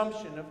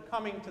presumption of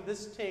coming to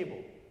this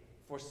table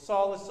for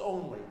solace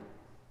only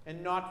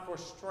and not for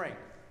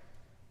strength,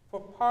 for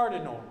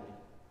pardon only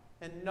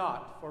and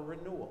not for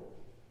renewal.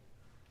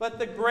 Let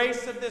the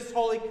grace of this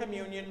Holy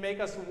Communion make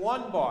us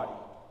one body,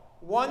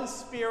 one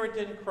spirit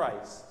in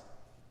Christ,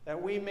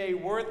 that we may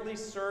worthily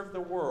serve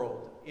the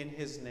world in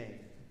his name.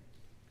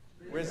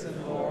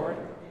 Risen Lord,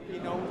 be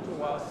known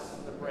to us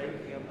in the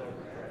breaking of the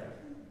bread.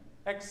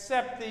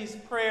 Accept these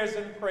prayers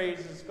and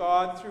praises,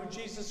 God, through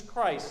Jesus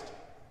Christ,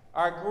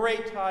 our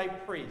great high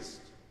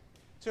priest,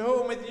 to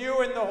whom with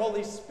you and the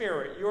Holy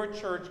Spirit your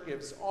church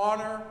gives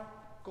honor,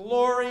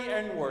 glory,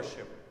 and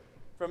worship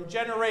from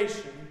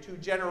generation to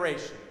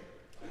generation.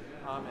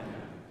 Amen.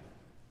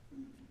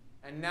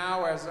 And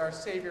now, as our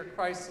Savior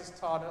Christ has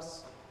taught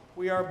us,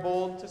 we are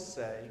bold to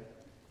say,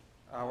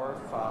 Our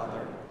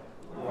Father,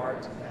 who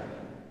art in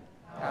heaven,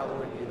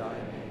 hallowed be thy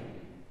name.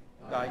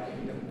 Thy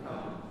kingdom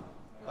come,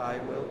 thy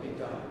will be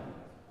done,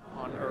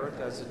 on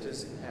earth as it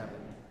is in heaven.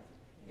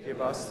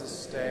 Give us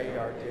this day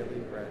our daily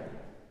bread,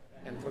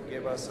 and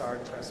forgive us our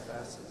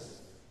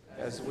trespasses,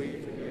 as we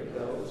forgive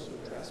those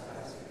who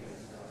trespass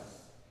against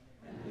us.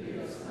 And lead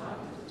us not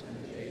into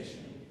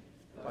temptation,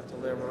 but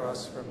deliver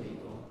us from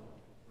evil.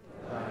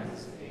 For thine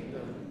is the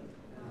kingdom,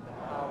 and the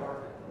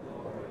power, and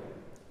the glory,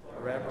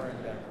 forever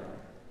and ever.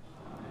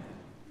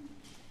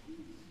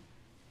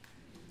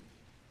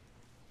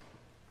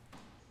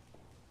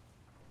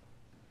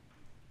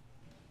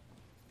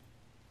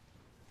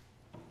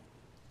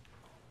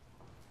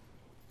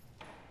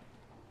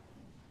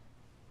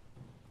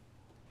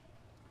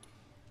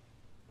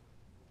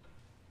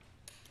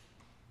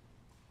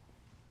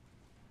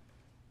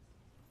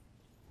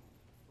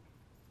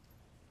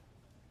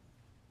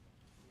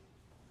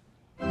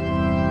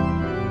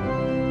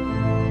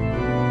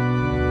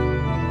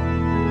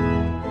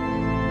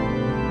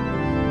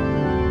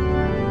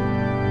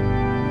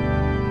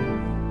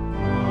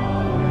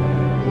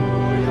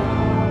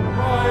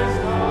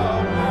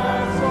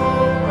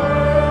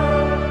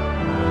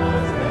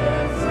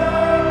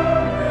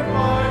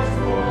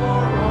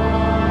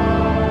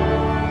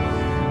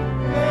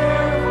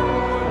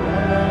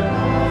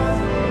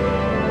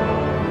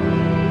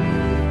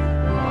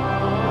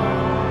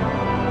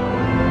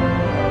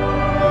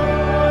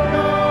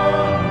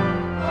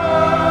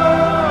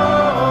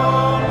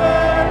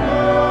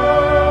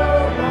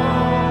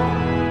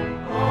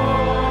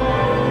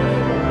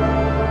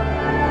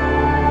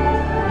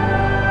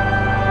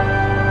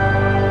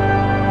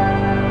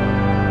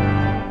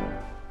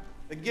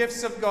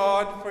 Of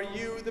God for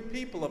you, the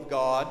people of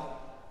God,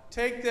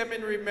 take them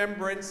in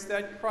remembrance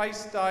that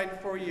Christ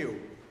died for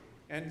you,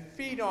 and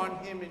feed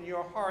on him in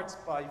your hearts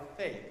by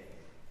faith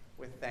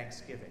with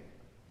thanksgiving.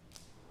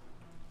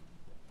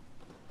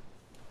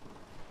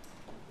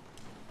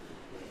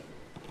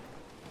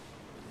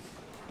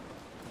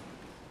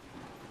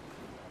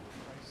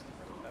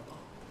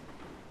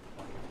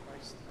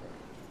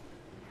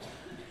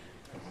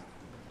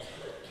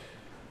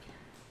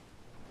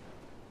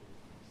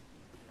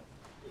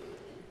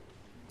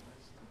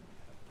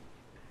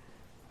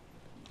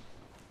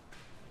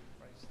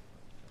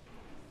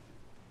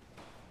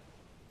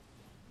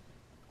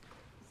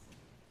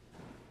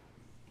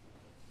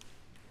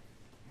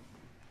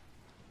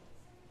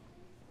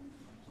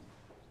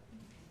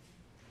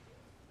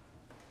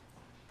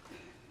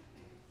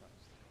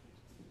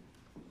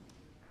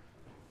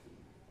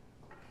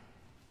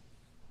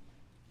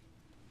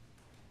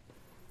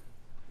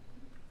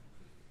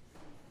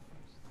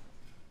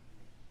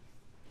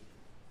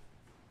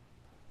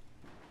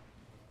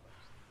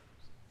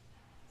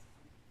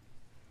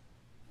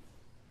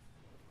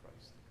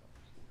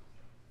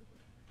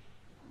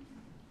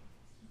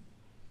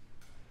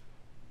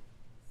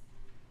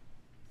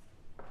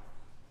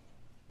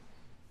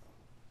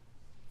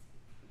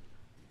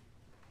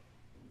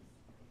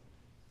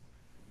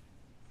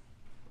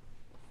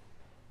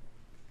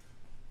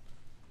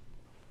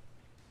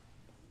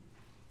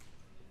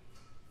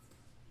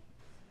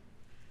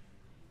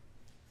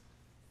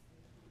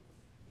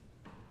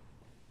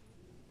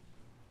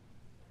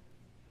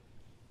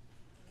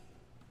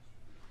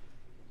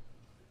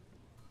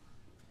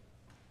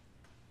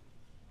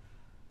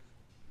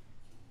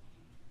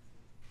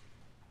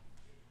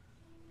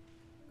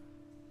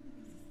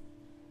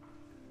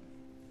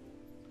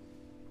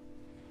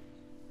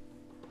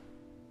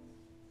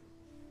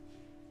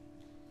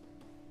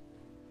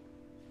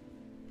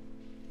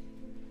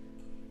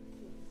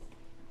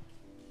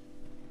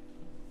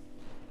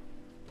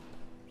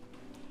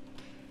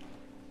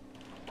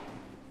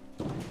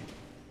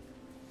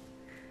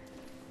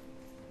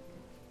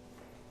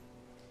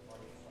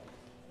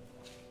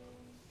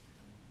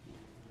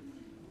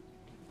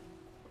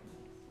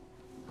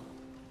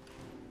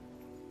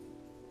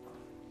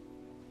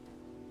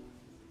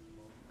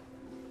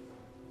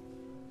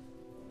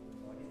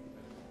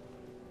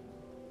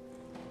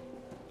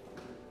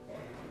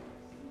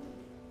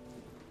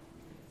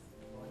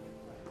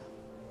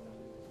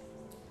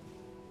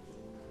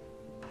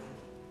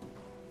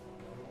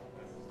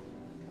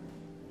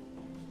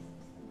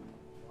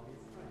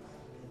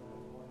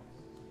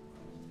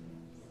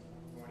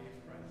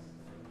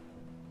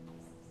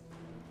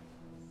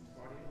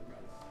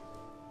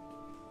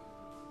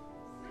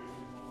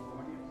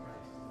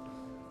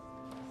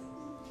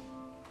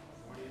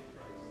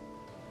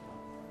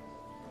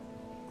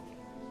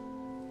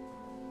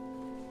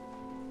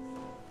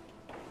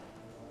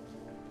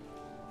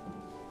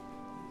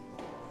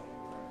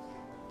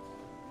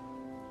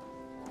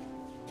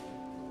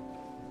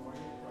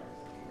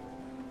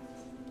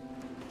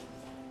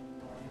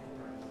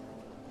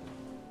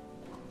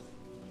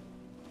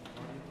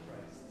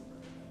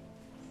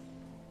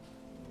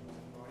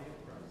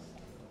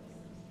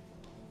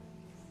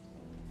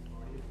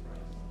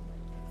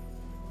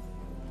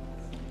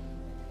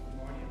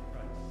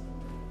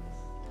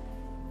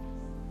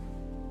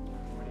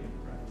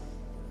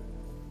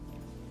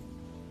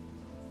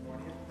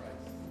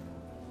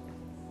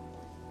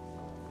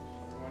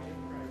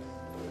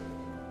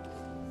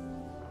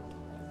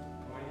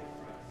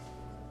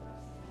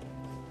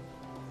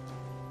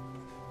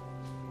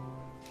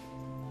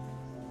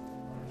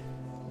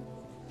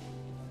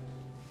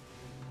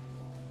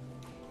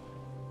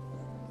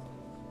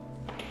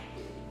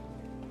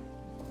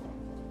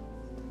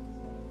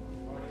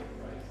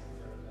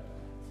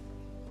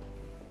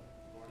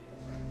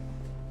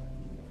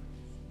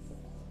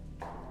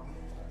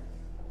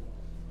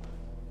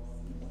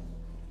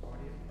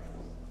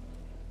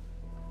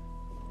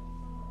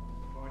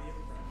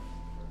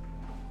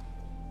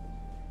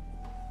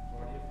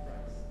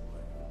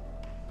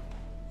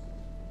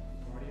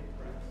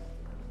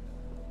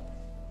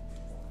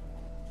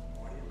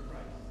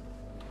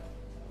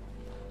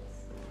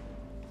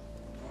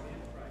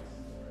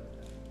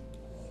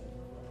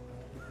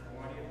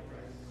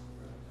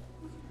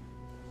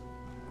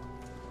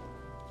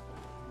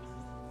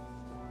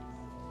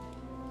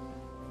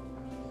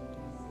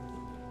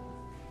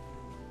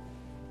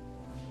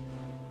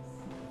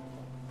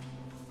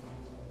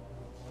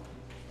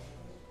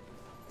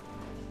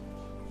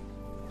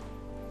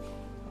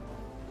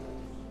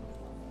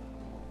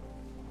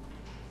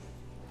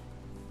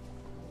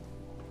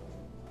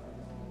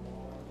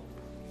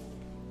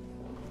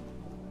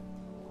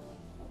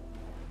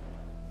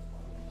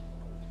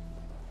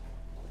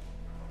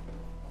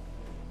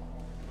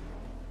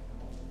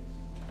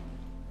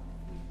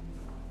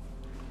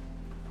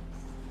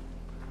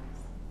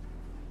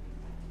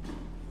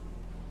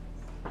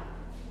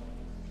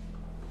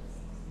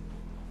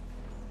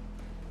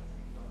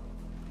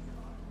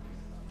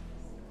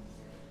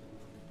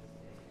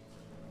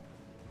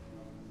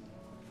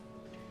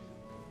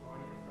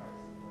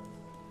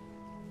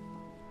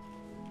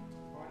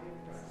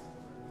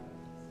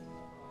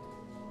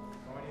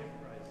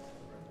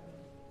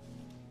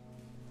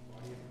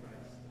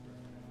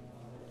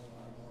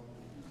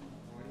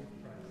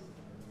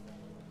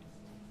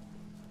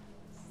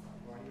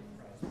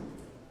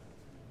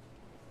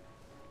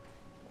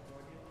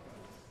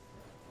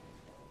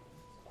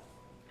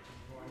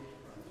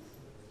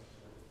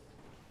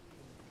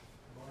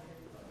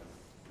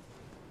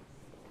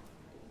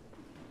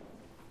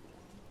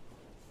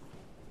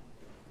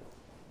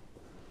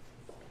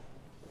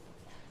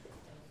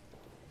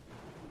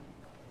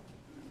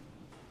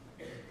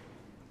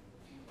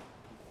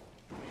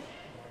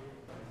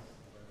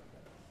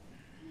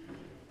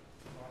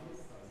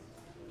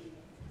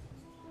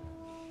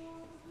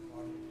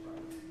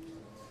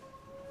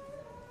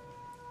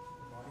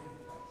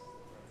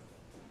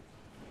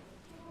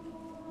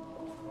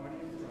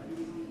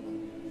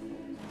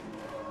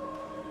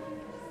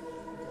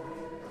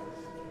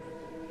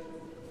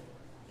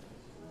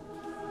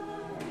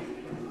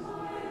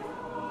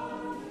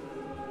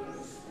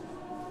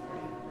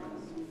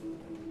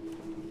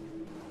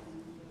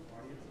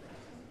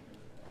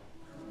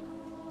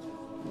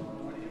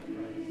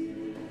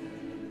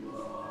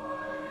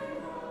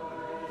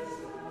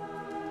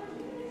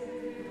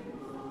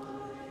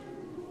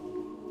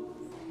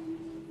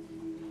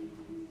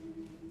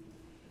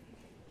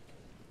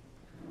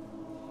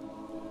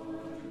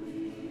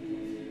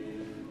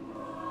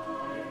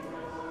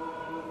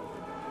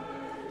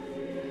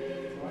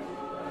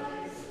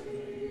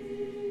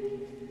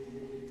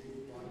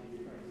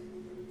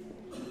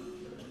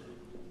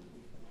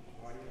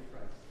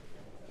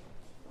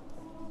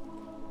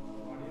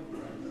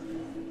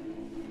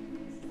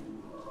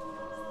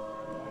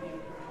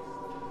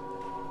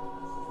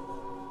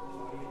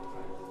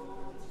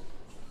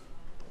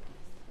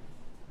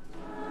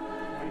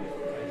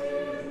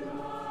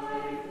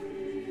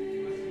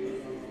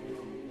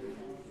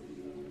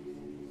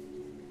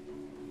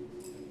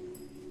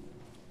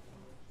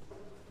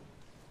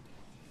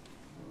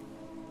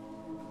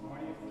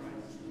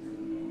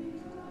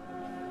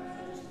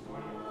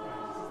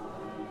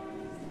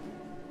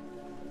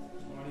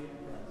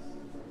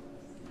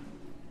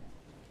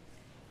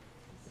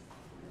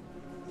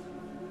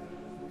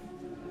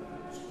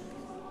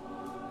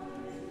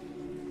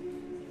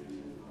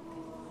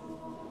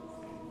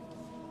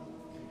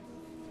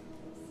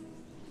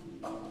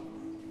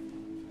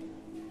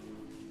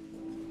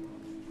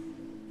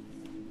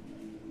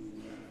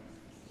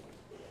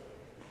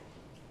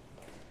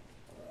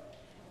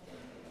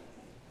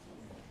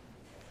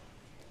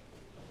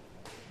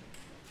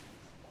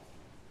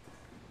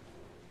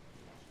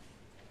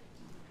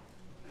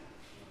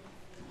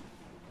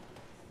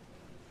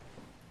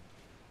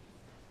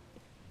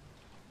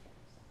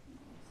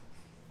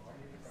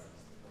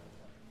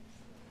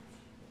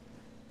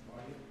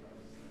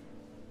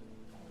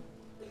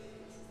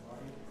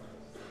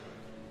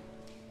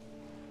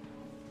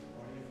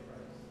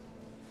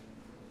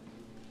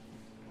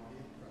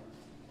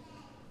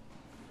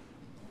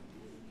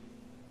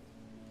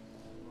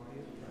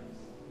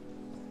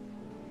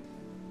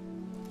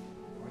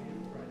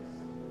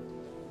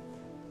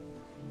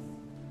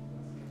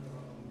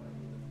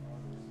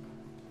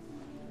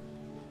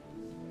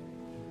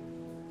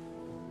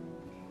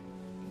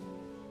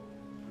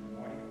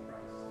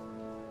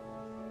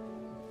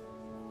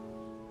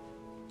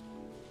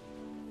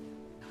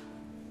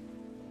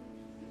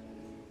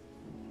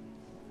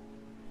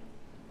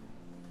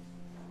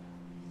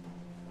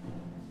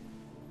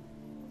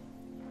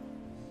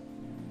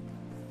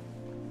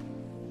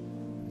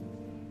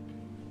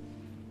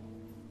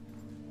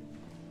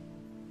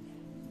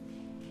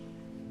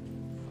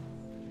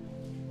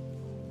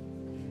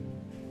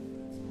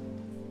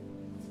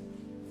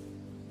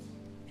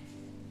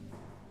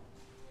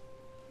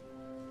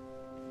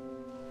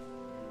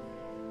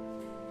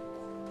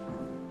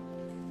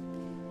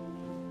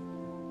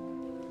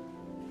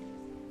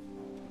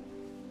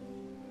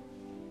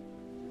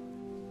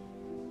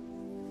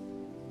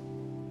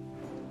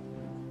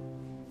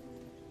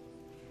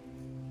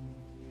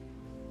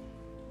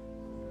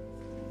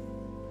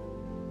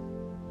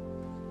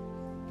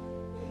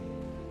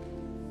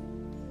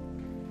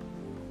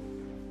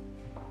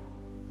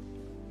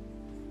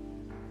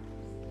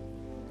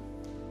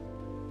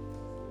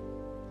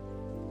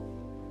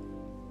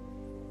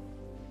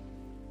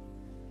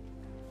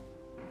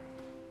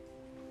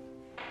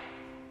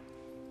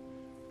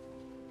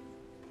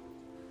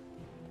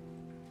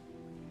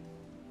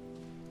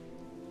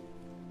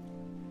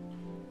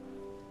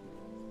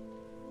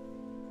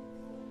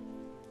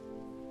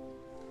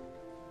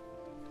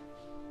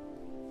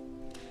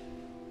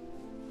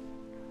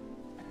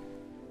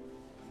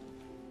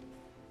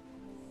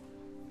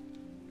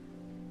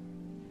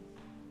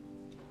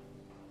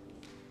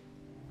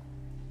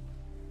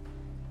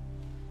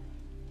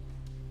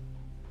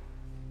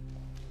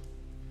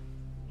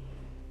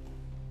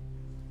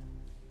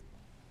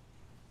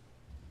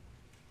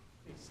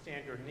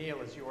 stand or kneel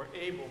as you are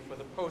able for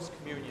the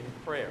post-communion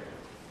prayer.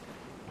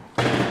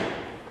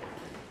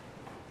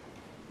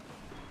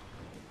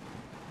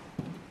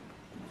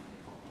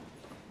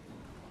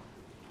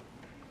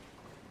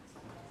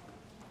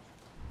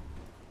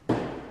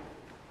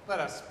 Let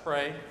us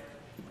pray.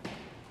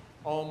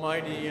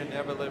 Almighty and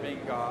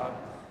ever-living God,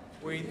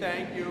 we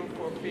thank you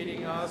for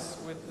feeding us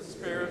with the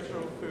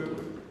spiritual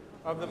food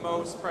of the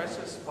most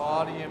precious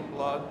body and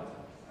blood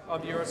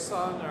of your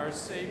Son, our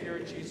Savior,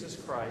 Jesus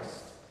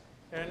Christ,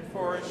 and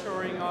for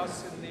assuring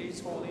us in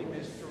these holy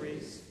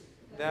mysteries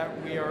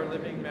that we are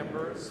living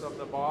members of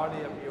the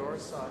body of your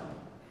Son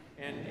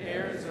and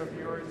heirs of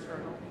your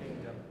eternal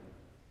kingdom.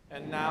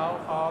 And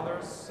now, Father,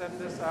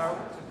 send us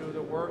out to do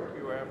the work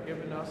you have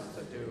given us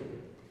to do,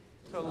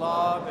 to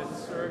love and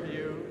serve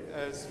you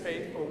as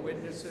faithful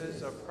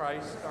witnesses of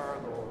Christ our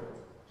Lord.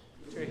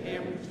 To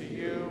him, to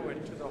you,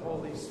 and to the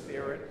Holy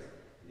Spirit,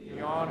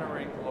 the honor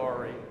and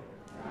glory,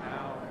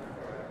 now and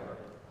forever.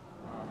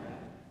 Amen.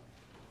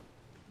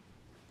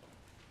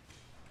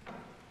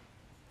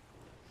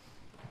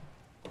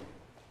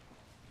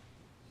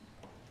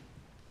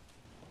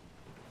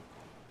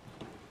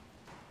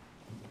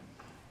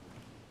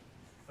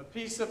 The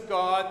peace of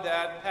God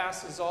that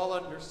passes all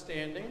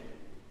understanding,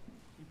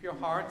 keep your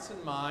hearts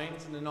and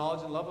minds in the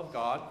knowledge and love of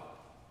God,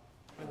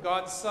 and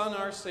God's Son,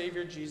 our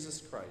Savior,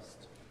 Jesus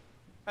Christ.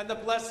 And the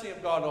blessing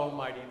of God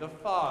Almighty, the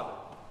Father,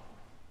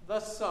 the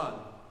Son,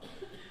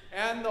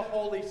 and the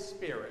Holy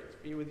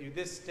Spirit be with you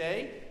this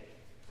day,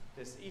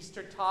 this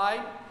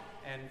Eastertide,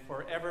 and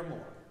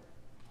forevermore.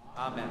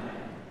 Amen.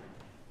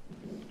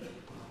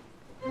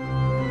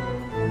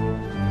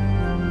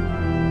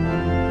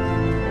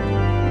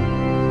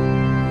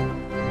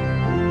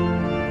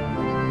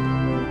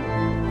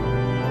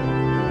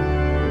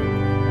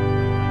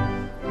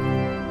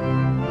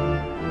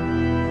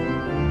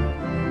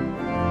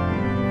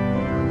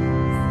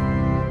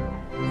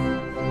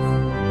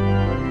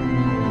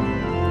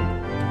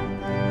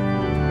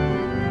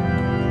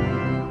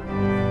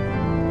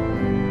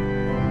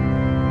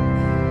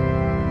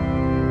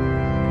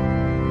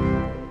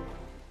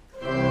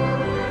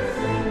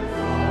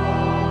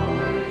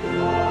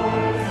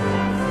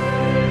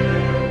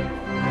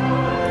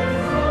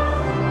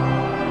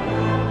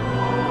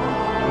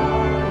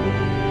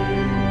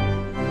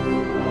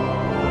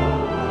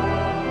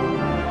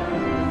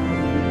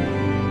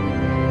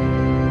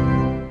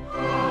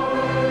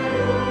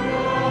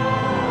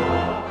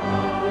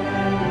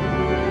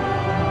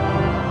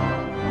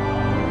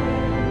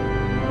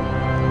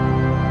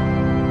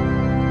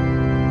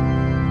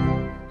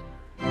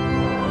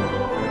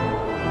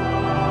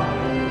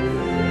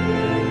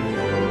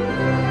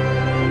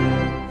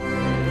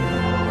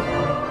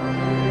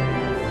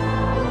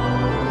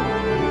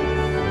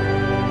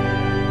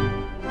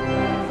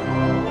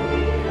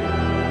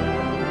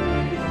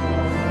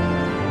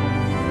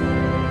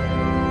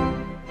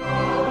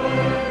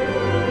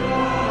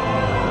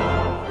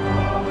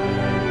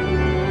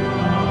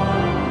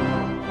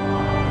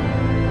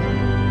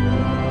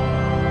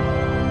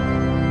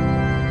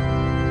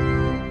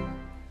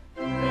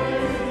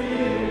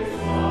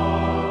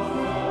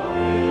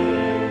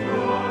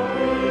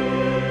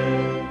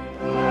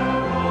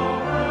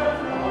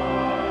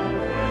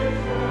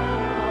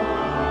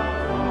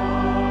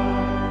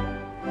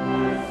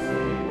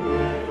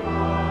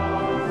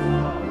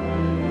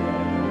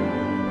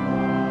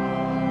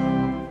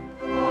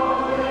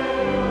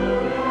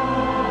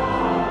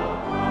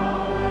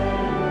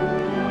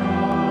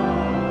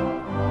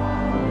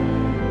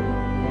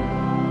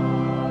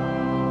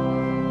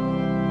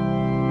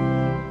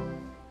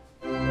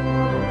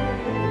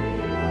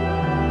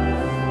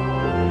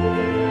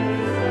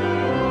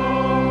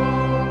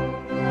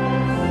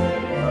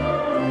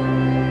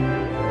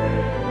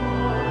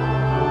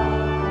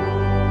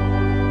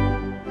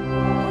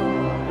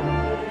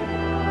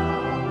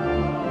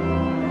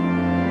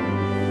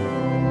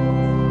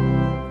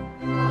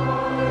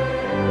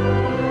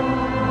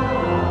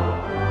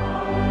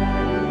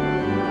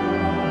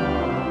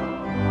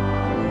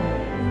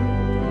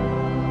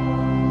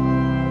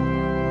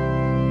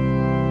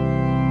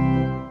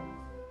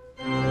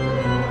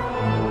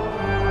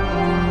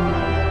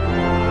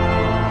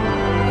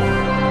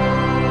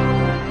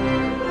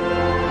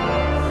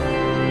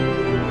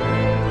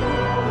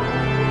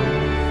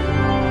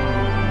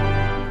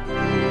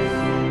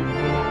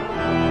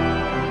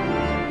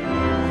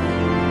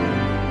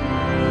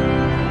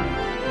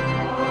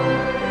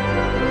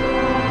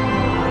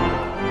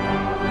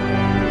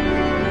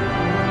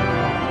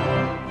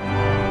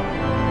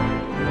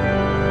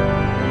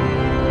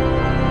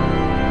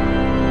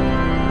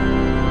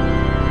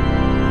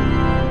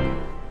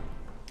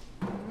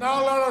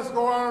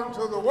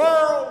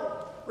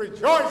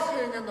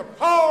 rejoicing in the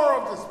power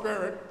of the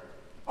Spirit.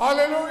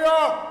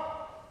 Alleluia!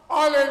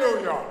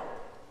 Alleluia!